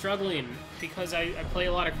 I've been struggling because I play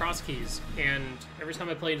a lot of cross keys, and every time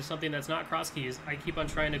I play something that's not cross keys, I keep on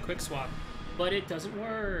trying to quick swap, but it doesn't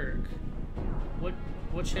work.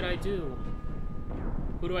 What should I do?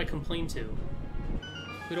 Who do I complain to?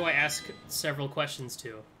 Who do I ask several questions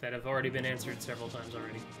to that have already been answered several times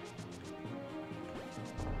already?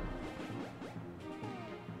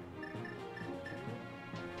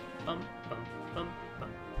 Bum, bum, bum, bum,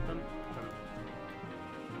 bum, bum.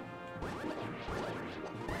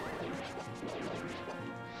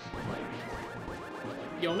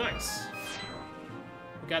 Yo, nice.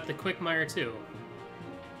 We got the quick Meyer too.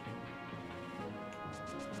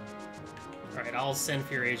 Alright, I'll send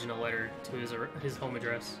Fear Agent a letter to his home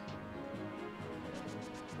address.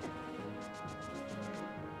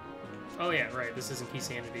 Oh yeah, right, this isn't Key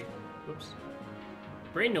Sanity. Whoops.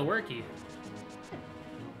 Brain no worky.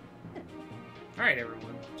 Alright,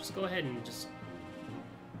 everyone. Just go ahead and just...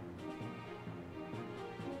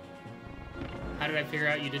 How did I figure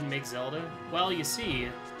out you didn't make Zelda? Well, you see,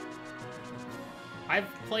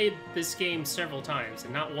 I've played this game several times,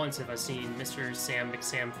 and not once have I seen Mr. Sam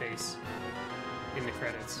McSamface in the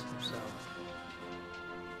credits, so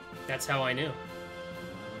that's how I knew.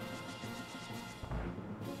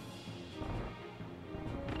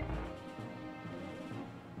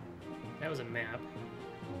 That was a map.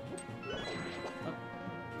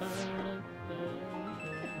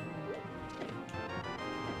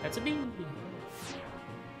 That's a bee.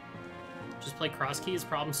 Just play cross keys,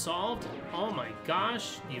 problem solved? Oh my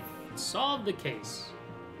gosh, you've solved the case.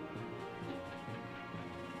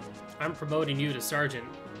 I'm promoting you to sergeant.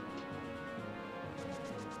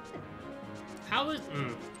 How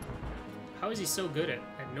is he so good at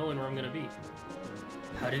knowing where I'm gonna be?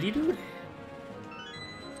 How did he do that?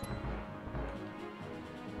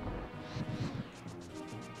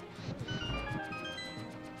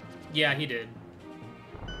 Yeah, he did.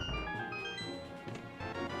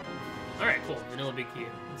 Alright, cool. Vanilla Big Key.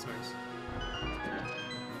 That's nice.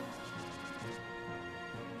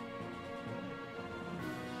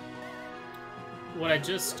 What I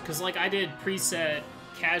just... Because, like, I did preset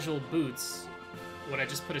casual boots. Would I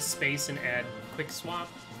just put a space and add quick swap?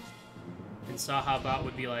 And Sahabot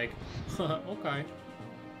would be like, okay.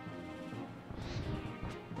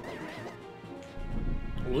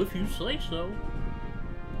 Well, if you say so.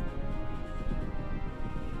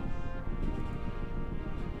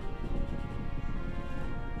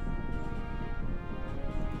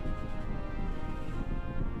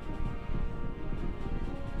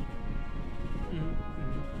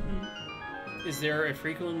 Is there a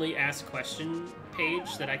frequently asked question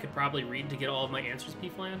page that I could probably read to get all of my answers,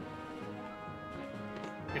 P-Flan?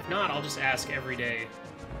 If not, I'll just ask every day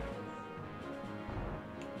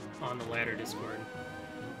on the Ladder Discord.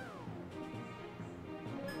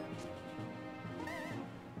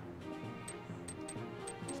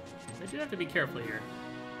 I do have to be careful here.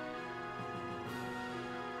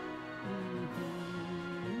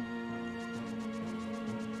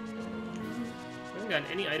 I haven't gotten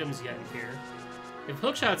any items yet in here. If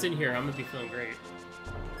Hookshot's in here, I'm gonna be feeling great.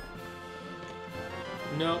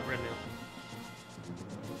 No, red mail.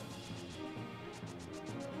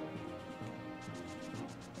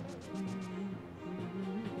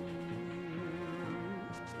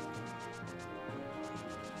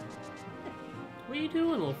 What are you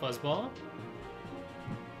doing, little fuzzball?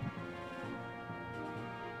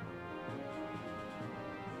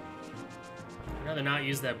 I'd rather not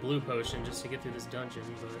use that blue potion just to get through this dungeon,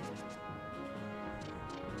 but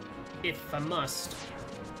if I must.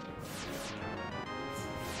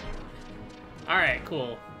 Alright,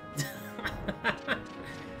 cool.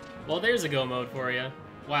 Well, there's a go mode for you.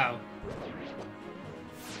 Wow.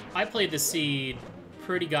 I played the seed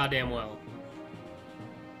pretty goddamn well.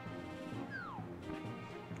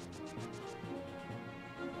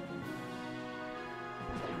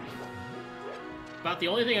 About the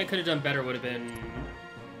only thing I could have done better would have been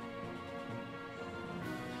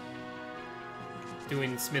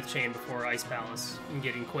doing Smith Chain before Ice Palace and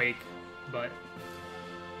getting Quake, but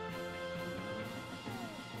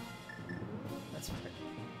that's fine.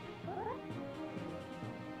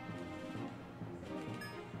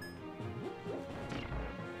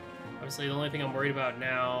 Obviously, the only thing I'm worried about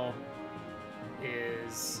now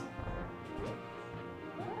is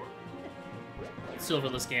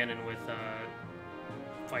Silverless Ganon with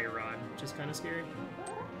Fire Rod, which is kind of scary.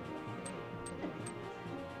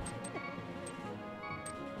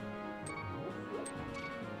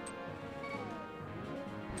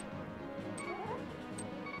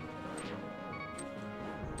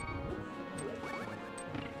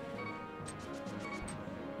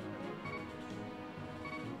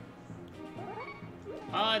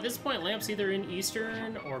 At this point, Lamp's either in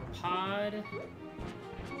Eastern or Pod.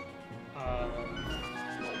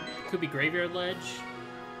 Could be Graveyard Ledge.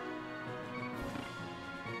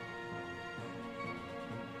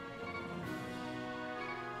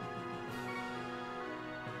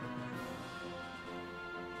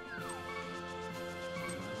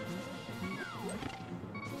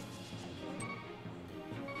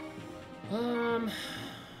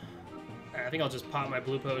 I think I'll just pop my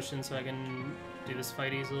blue potion so I can do this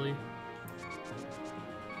fight easily.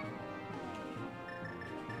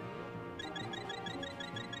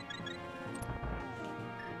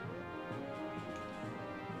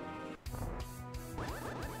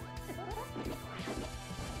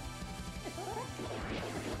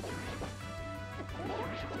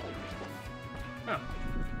 Oh,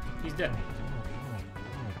 he's dead.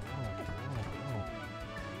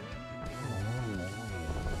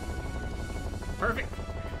 Perfect.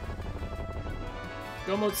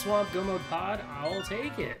 Go mode swamp, go mode pod, I'll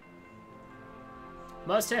take it.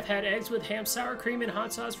 Must have had eggs with ham, sour cream, and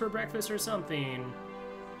hot sauce for breakfast or something.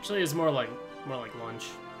 Actually, it's more like lunch.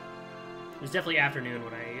 It was definitely afternoon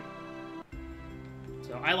when I ate.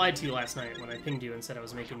 So I lied to you last night when I pinged you and said I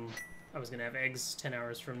was gonna have eggs 10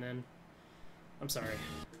 hours from then. I'm sorry.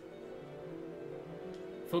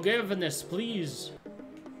 Forgiveness, please.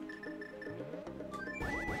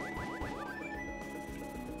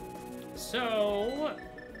 So,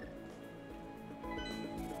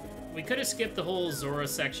 we could have skipped the whole Zora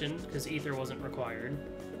section because Ether wasn't required.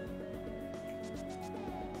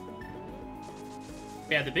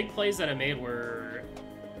 Yeah, the big plays that I made were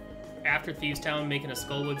after Thieves Town making a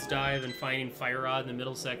Skullwoods dive and finding Fire Rod in the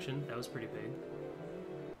middle section. That was pretty big.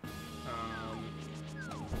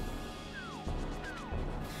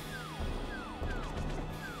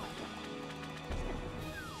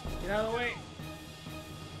 Get out of the way.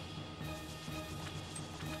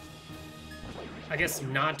 I guess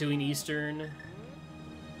not doing Eastern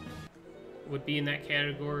would be in that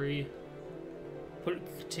category.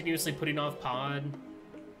 Continuously putting off Pod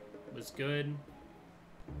was good.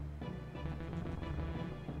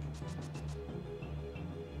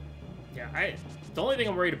 Yeah, the only thing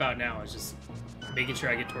I'm worried about now is just making sure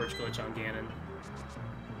I get Torch Glitch on Ganon.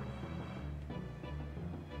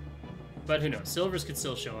 But who knows? Silvers could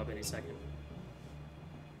still show up any second.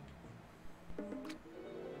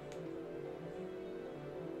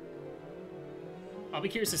 I'll be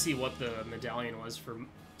curious to see what the medallion was for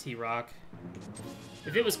T-Rock.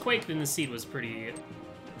 If it was Quake, then the seed was pretty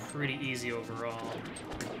pretty easy overall.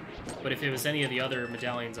 But if it was any of the other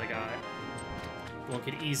medallions I got, one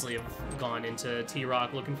could easily have gone into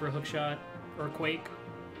T-Rock looking for a hookshot or a Quake.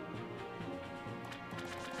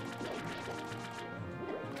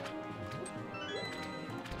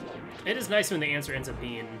 It is nice when the answer ends up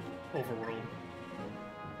being overworld,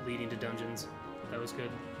 leading to dungeons. That was good.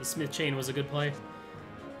 The Smith Chain was a good play.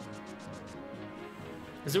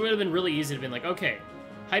 Because it would have been really easy to have been like, okay,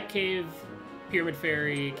 Hype Cave, Pyramid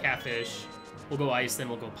Fairy, Catfish, we'll go Ice, then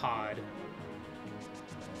we'll go Pod.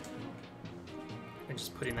 And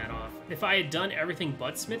just putting that off. If I had done everything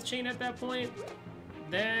but Smith Chain at that point,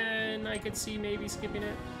 then I could see maybe skipping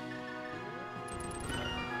it.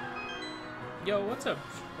 Yo, what's up?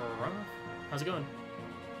 How's it going?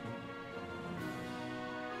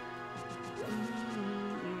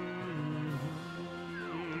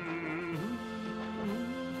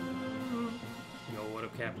 Yo, what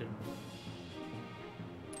up, Captain?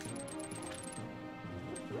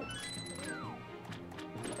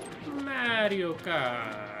 Mario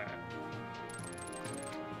Kart.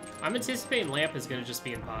 I'm anticipating Lamp is gonna just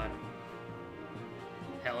be in Pod.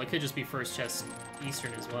 Hell, it could just be first chest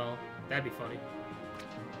Eastern as well. That'd be funny.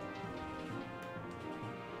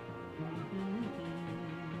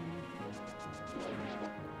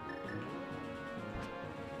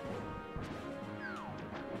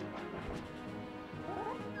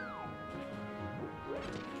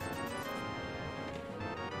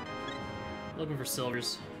 Looking for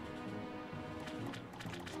silvers.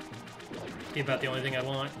 Be about the only thing I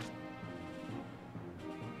want.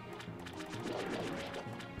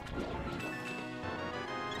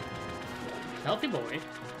 Healthy boy.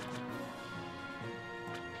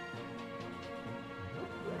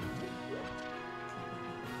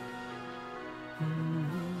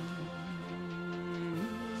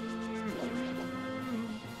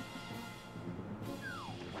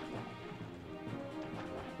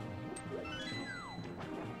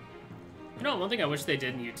 You know, one thing I wish they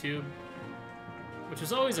did in YouTube, which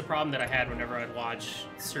was always a problem that I had whenever I'd watch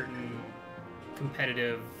certain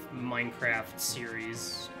competitive Minecraft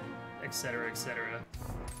series, etc.,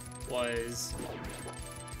 was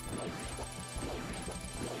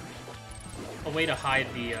a way to hide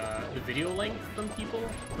the video length from people,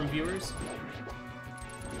 from viewers.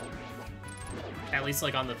 At least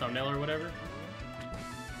like on the thumbnail or whatever.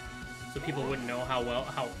 So people wouldn't know how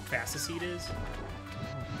fast a seed is.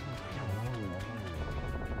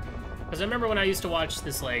 Because I remember when I used to watch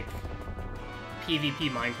this, like, PvP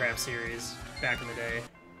Minecraft series back in the day,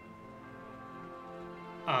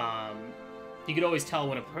 you could always tell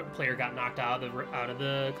when a player got knocked out of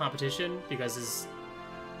the competition, because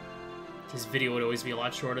his video would always be a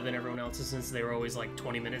lot shorter than everyone else's, since they were always, like,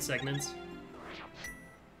 20-minute segments.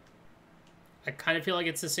 I kind of feel like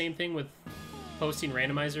it's the same thing with posting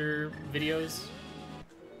randomizer videos.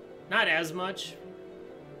 Not as much,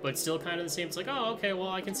 but still kind of the same. It's like, oh, okay, well,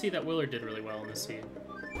 I can see that Willard did really well in this scene.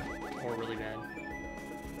 Or really bad.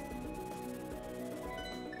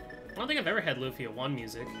 I don't think I've ever had Lufia 1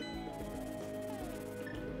 music.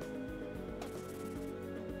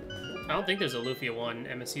 I don't think there's a Lufia 1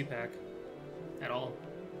 MSU pack at all.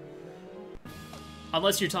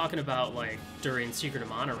 Unless you're talking about, like, during Secret of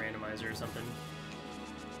Mana Randomizer or something.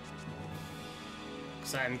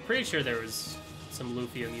 Because I'm pretty sure there was some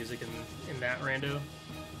Lufia music in that rando.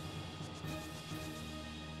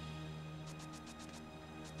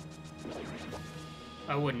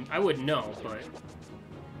 I wouldn't know, but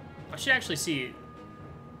I should actually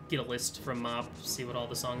get a list from Mop, see what all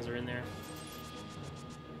the songs are in there.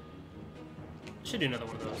 Should do another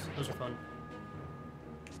one of those. Those are fun.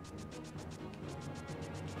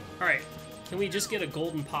 Alright, can we just get a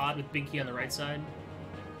golden pod with Big Key on the right side?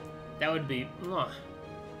 That would be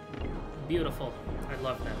beautiful. I'd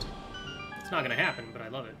love that. It's not gonna happen, but I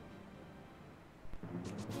love it.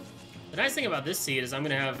 The nice thing about this seed is I'm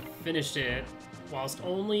gonna have finished it whilst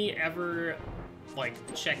only ever, like,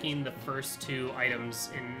 checking the first 2 items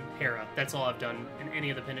in Hera. That's all I've done in any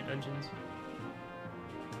of the Pendant Dungeons.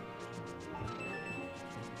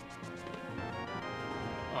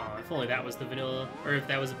 Oh, if only that was the vanilla, or if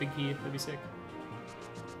that was a Big Key, that'd be sick.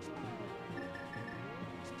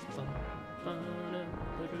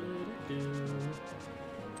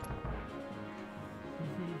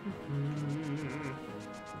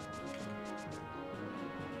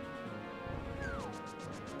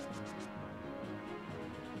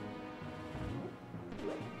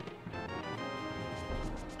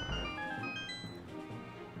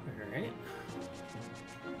 Alright.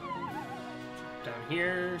 Down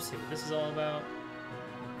here, see what this is all about.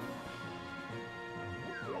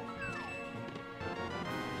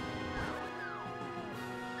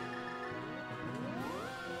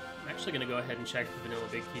 actually gonna go ahead and check the vanilla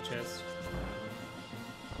big key chest.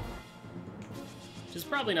 Which is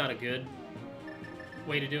probably not a good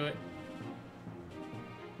way to do it.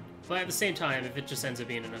 But at the same time, if it just ends up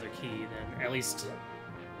being another key, then at least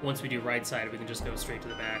once we do right side, we can just go straight to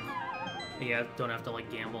the back. Yeah, don't have to like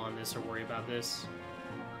gamble on this or worry about this.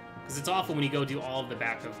 Because it's awful when you go do all of the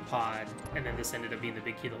back of pod, and then this ended up being the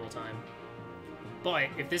big key the whole time. But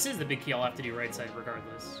if this is the big key, I'll have to do right side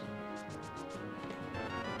regardless.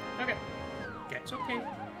 Okay. That's okay.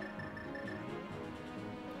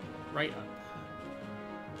 Right up.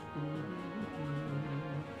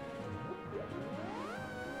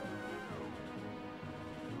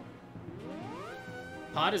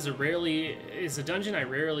 Pod is a dungeon I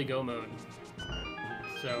rarely go mode.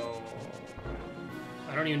 So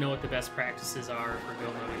I don't even know what the best practices are for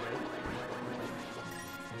go moding it.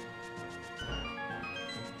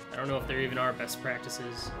 I don't know if there even are best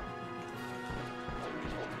practices.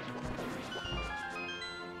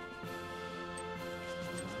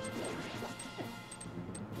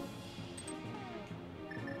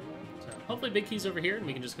 So hopefully big key's over here and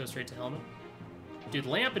we can just go straight to helmet. Dude,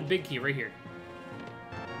 lamp and big key right here.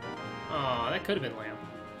 Aw, that could have been lamp.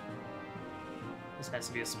 This has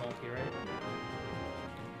to be a small key, right?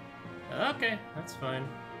 Okay, that's fine.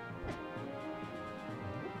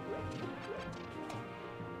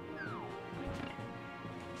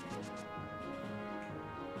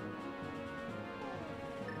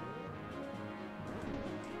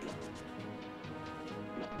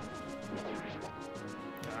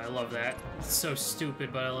 I love that. It's so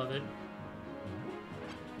stupid, but I love it.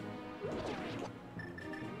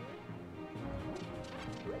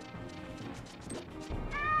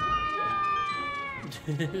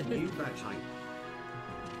 New badge hype.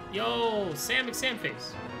 Yo, Sam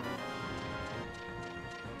McSamface.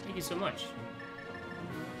 Thank you so much.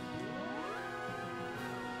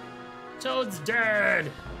 Toad's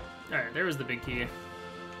dead! Alright, there was the big key.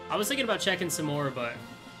 I was thinking about checking some more, but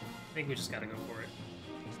I think we just gotta go for it.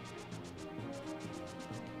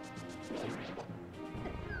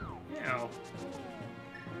 Ow.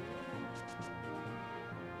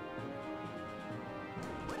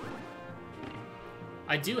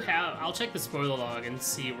 I'll check the spoiler log and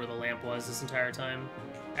see where the lamp was this entire time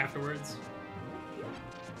afterwards.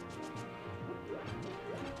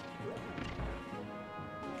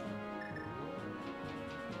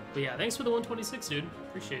 But yeah, thanks for the 126, dude.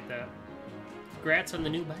 Appreciate that. Congrats on the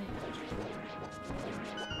new badge.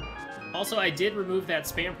 Also, I did remove that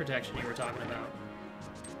spam protection you were talking about.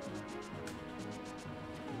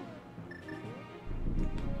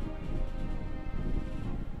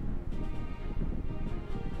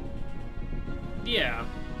 Yeah.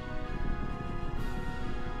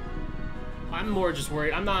 I'm more just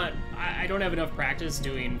worried. I don't have enough practice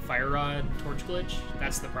doing Fire Rod Torch Glitch.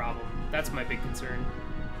 That's the problem. That's my big concern.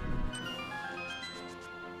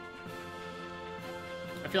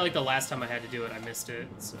 I feel like the last time I had to do it, I missed it,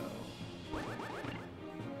 so...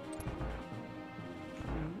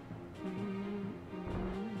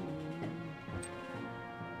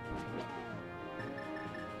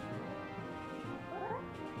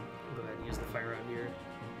 Go ahead and use the Fire Rod here.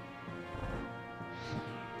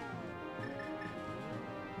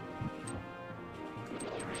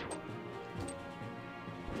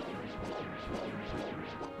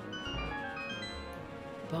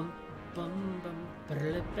 Bum, bum, bum,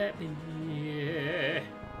 yeah.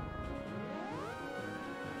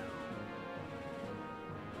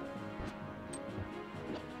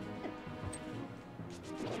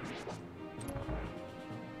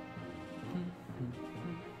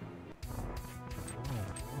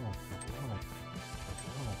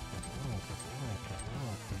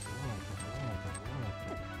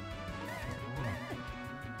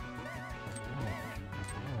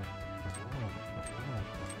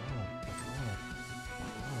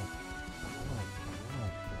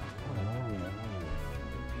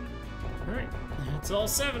 Alright, it's all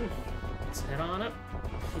 7. Let's head on up.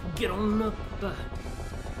 Get on up.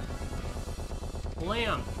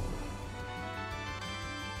 Lamb.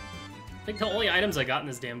 I think the only items I got in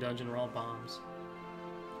this damn dungeon were all bombs.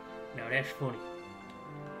 Now that's funny.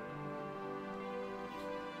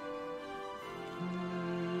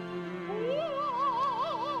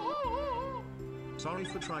 Sorry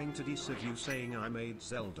for trying to deceive you saying I made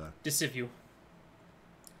Zelda. Deceive you.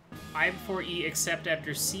 I before E except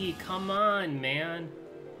after C. Come on, man.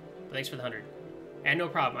 But thanks for the 100. And no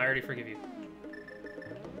problem, I already forgive you.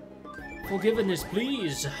 Forgiveness,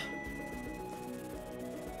 please.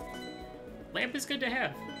 Lamp is good to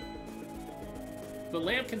have. But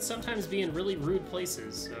lamp can sometimes be in really rude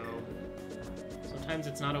places, so... sometimes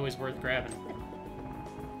it's not always worth grabbing.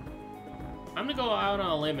 I'm gonna go out on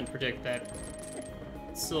a limb and predict that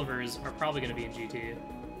silvers are probably gonna be in GT.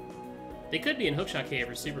 They could be in Hookshot Cave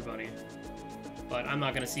or Super Bunny, but I'm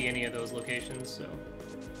not gonna see any of those locations, so...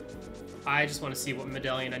 I just want to see what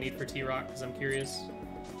medallion I need for T-Rock, because I'm curious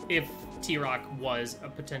if T-Rock was a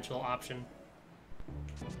potential option.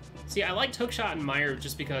 See, I liked Hookshot and Meyer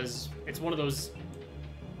just because it's one of those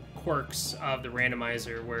quirks of the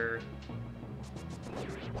randomizer where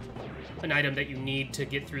an item that you need to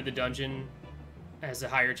get through the dungeon has a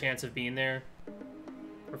higher chance of being there,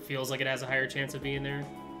 or feels like it has a higher chance of being there.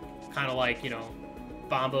 Kind of like, you know,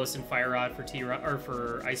 Bombos and Fire Rod for T-Rock, or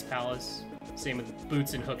for Ice Palace. Same with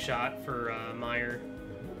Boots and Hookshot for Meyer.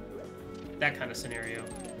 That kind of scenario.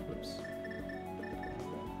 Oops.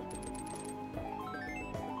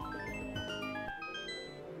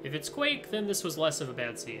 If it's Quake, then this was less of a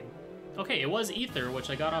bad seed. Okay, it was Ether, which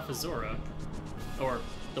I got off of Zora. Or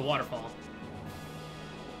the waterfall.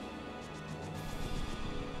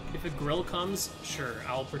 If a grill comes, sure,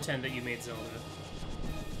 I'll pretend that you made Zelda.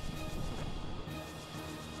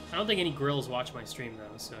 I don't think any grills watch my stream,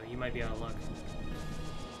 though, so you might be out of luck.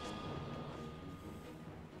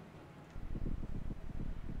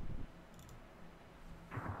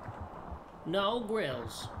 No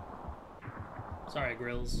grills. Sorry,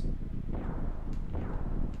 grills.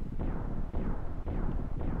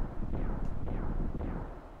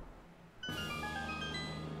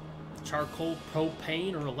 Charcoal,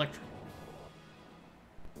 propane, or electric?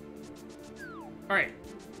 Alright,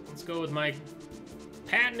 let's go with my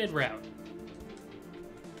patented route.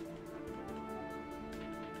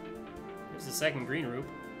 There's the second green route.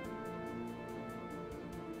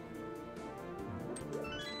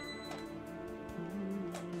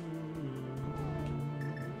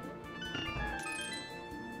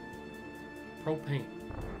 Propane.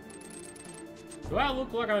 Do I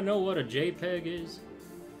look like I know what a JPEG is?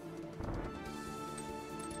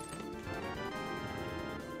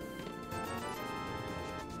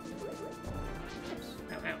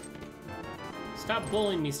 Stop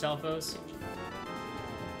bullying me, Stalfos.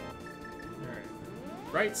 Alright.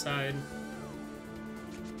 Right side.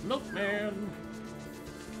 Milkman!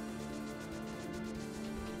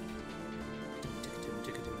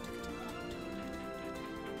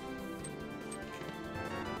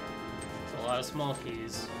 It's a lot of small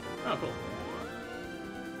keys. Oh, cool.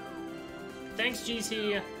 Thanks,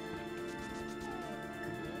 GT!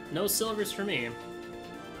 No silvers for me.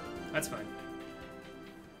 That's fine.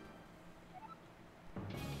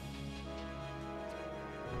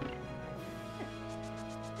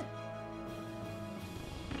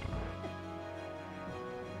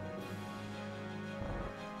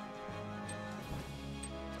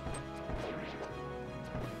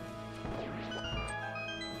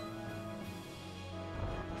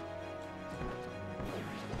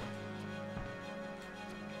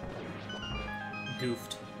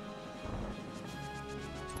 Goofed.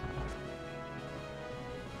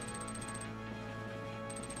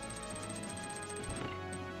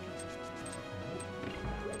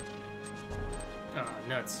 Ah, oh,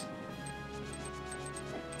 nuts.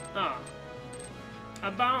 Ah. Oh,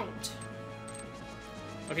 a bount.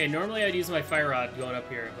 Okay, normally I'd use my fire rod going up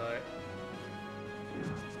here, but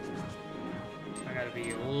I gotta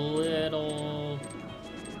be a little...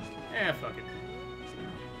 fuck it.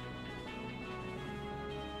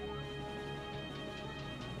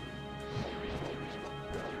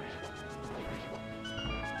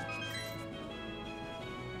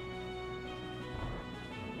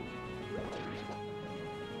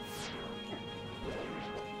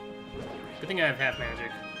 Good thing I have half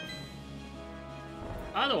magic.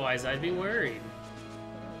 Otherwise, I'd be worried.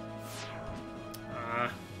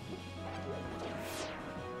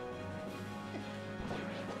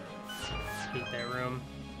 Hate that room.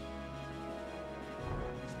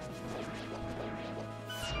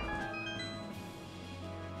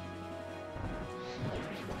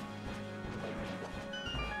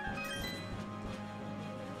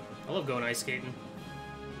 I love going ice skating.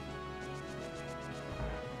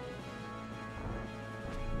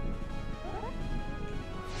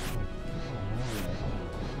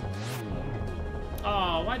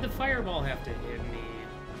 Oh, why'd the fireball have to hit me?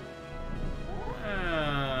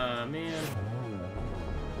 Ah, man.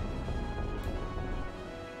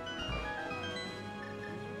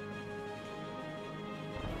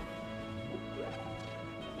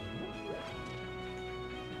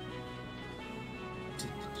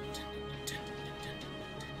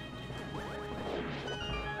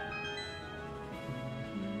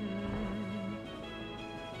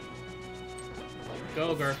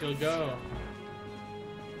 Go, Garfield, go.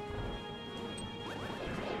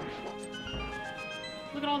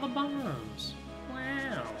 Look at all the bombs.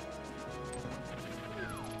 Wow.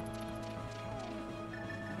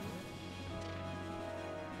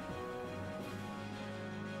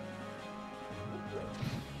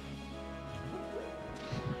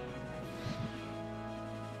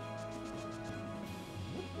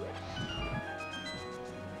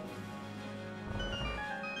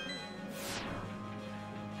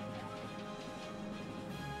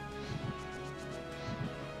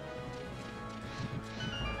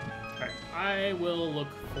 I will look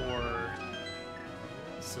for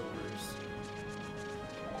silvers.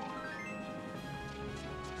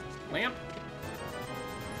 Lamp.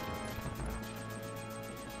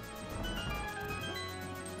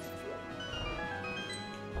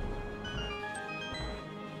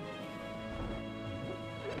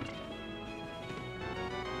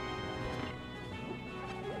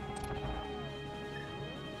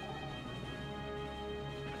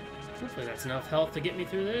 Hopefully that's enough health to get me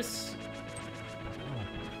through this.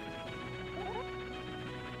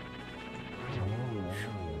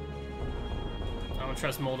 I don't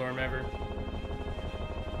trust Moldorm ever.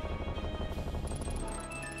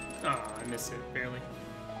 Ah, I missed it, barely.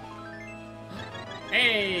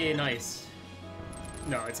 Hey, nice.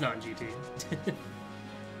 No, it's not in GT.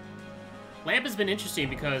 Lamp has been interesting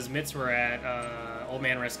because Mitts were at Old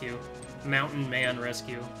Man Rescue, Mountain Man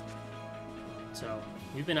Rescue. So,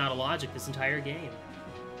 we've been out of logic this entire game.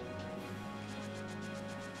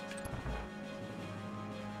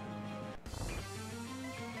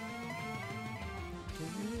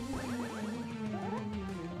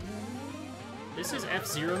 This is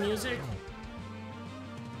F-Zero music?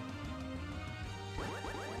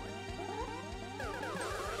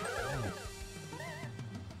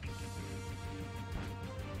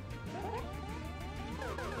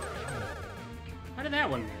 How did that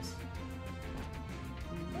one miss?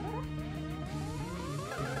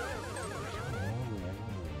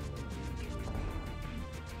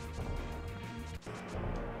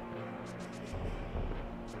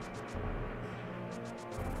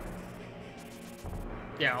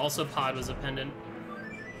 Yeah, also Pod was a pendant.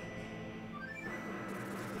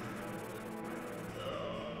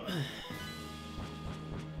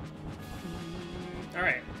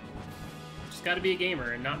 Alright. Just gotta be a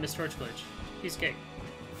gamer and not miss Torch Glitch. Piece of cake.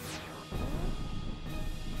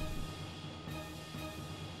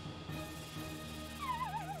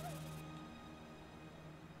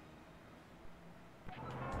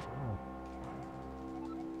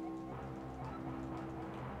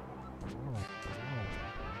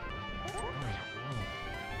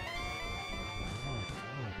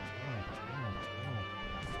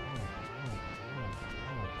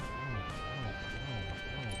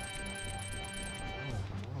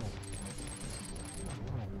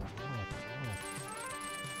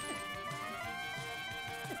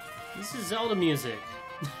 This is Zelda music.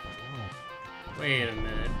 Wait a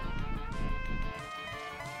minute.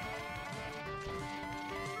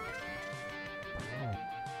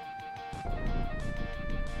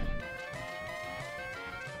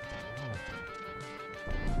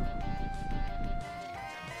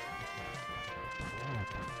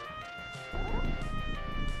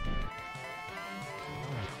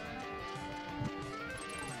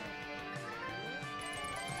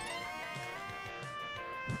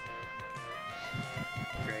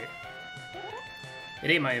 It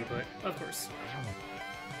ain't my input, of course.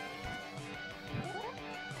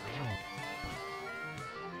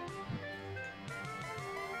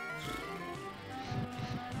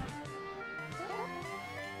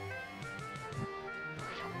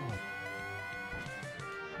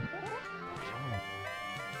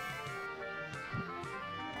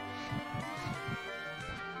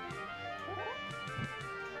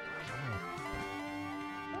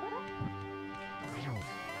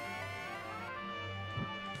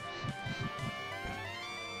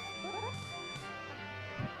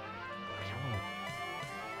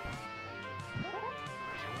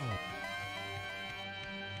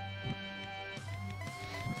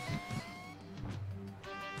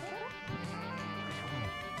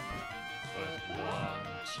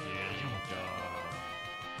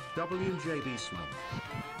 WJB Smug.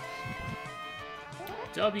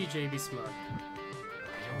 WJB Smug.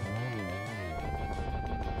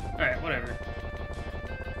 Alright, whatever.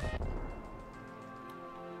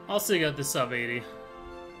 I'll still get the sub 80.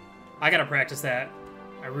 I gotta practice that.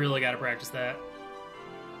 I really gotta practice that.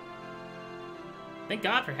 Thank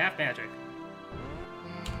God for half magic.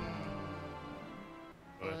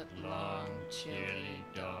 But long, chilly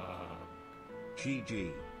dog.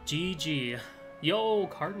 GG. GG. Yo,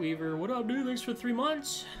 Cardweaver, what up, dude? Thanks for 3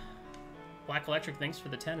 months. Black Electric, thanks for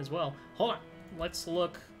the 10 as well. Hold on. let's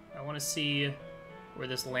look. I want to see where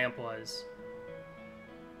this lamp was.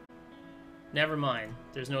 Never mind.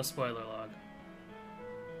 There's no spoiler log.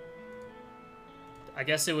 I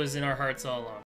guess it was in our hearts all along.